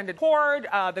extended cord,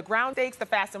 the ground stakes, the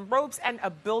fastened ropes, and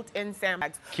a built-in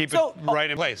sandbags. Keep it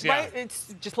right in place, Right,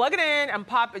 it's just plug it in and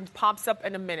it pops up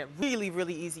in a minute. Really,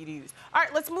 really easy to use. All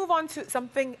right, let's move on to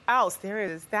something else. There it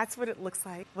is. That's what it looks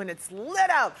like when it's lit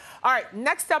up. All right,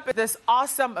 next up is this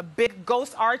awesome big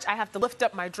ghost arch. I have to lift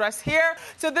up my dress here.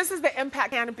 So this is the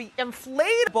Impact Canopy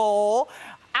inflatable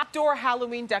outdoor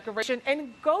Halloween decoration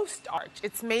and ghost arch.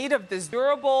 It's made of this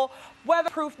durable,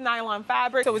 weatherproof nylon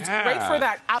fabric, so it's great for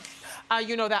that,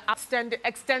 that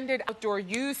extended outdoor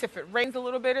use. If it rains a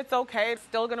little bit, it's okay. It's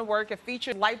still going to work. It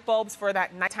features light bulbs for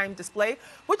that nighttime display,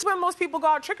 which is when most people go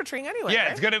out trick-or-treating anyway. Yeah,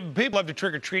 right? People love to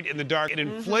trick-or-treat in the dark. It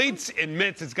inflates,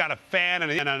 emits. It's got a fan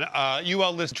and a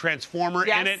UL list transformer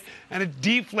in it, and it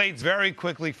deflates very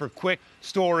quickly for quick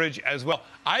storage as well.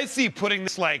 I see putting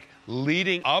this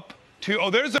leading up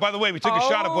there's, by the way, we took a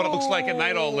shot of what it looks like at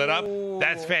night all lit up.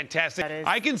 That's fantastic.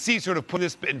 I can see sort of putting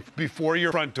this before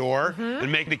your front door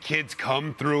and making the kids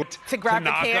come through it to grab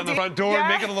knock on the front door and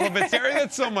make it a little bit scary.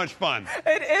 That's so much fun.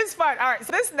 It is fun. All right,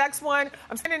 so this next one,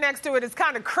 I'm standing next to it. It's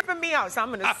kind of creeping me out, so I'm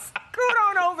going to scoot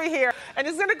on over here. And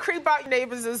it's going to creep out your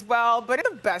neighbors as well, but in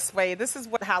the best way. This is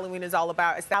what Halloween is all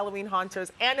about. It's Halloween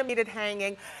Haunters animated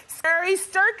hanging scary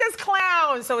circus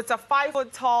clown. So it's a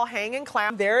 5-foot-tall hanging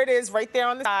clown. There it is right there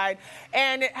on the side.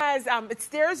 And it has, it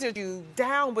stares at you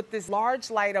down with this large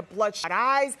light of bloodshot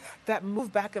eyes that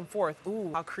move back and forth.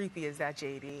 Ooh, how creepy is that,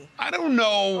 JD? I don't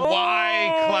know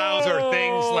why clowns are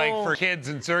things like for kids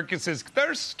and circuses.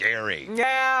 They're scary.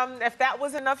 Yeah, if that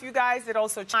was enough, you guys, it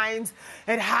also chimes,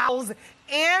 it howls,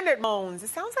 and it moans. It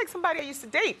sounds like somebody I used to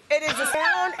date. It is a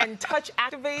sound and touch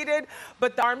activated,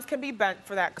 but the arms can be bent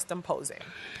for that custom posing.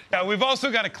 Yeah, we've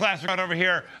also got a classic right over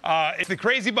here. It's the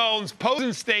Crazy Bones Pose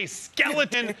and Stay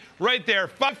skeleton right there.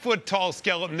 5-foot-tall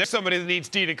skeleton. There's somebody that needs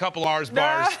to eat a couple Mars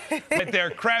bars right there.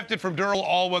 Crafted from durable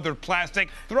all-weather plastic.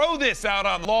 Throw this out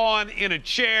on the lawn, in a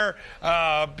chair.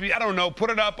 I don't know,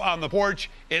 put it up on the porch.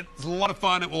 It's a lot of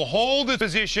fun. It will hold its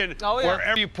position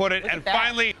wherever you put it. And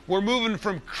finally, we're moving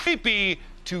from creepy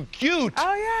to cute.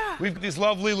 Oh, yeah. We've got these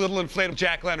lovely little inflatable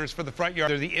jack-o'-lanterns for the front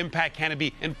yard. They're the Impact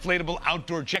Canopy inflatable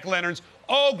outdoor jack-o'-lanterns.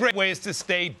 All great ways to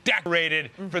stay decorated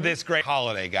for this great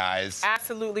holiday, guys.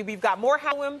 Absolutely. We've got more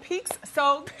Halloween peaks,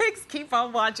 so please keep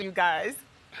on watching, you guys.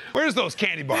 Where's those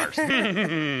candy bars?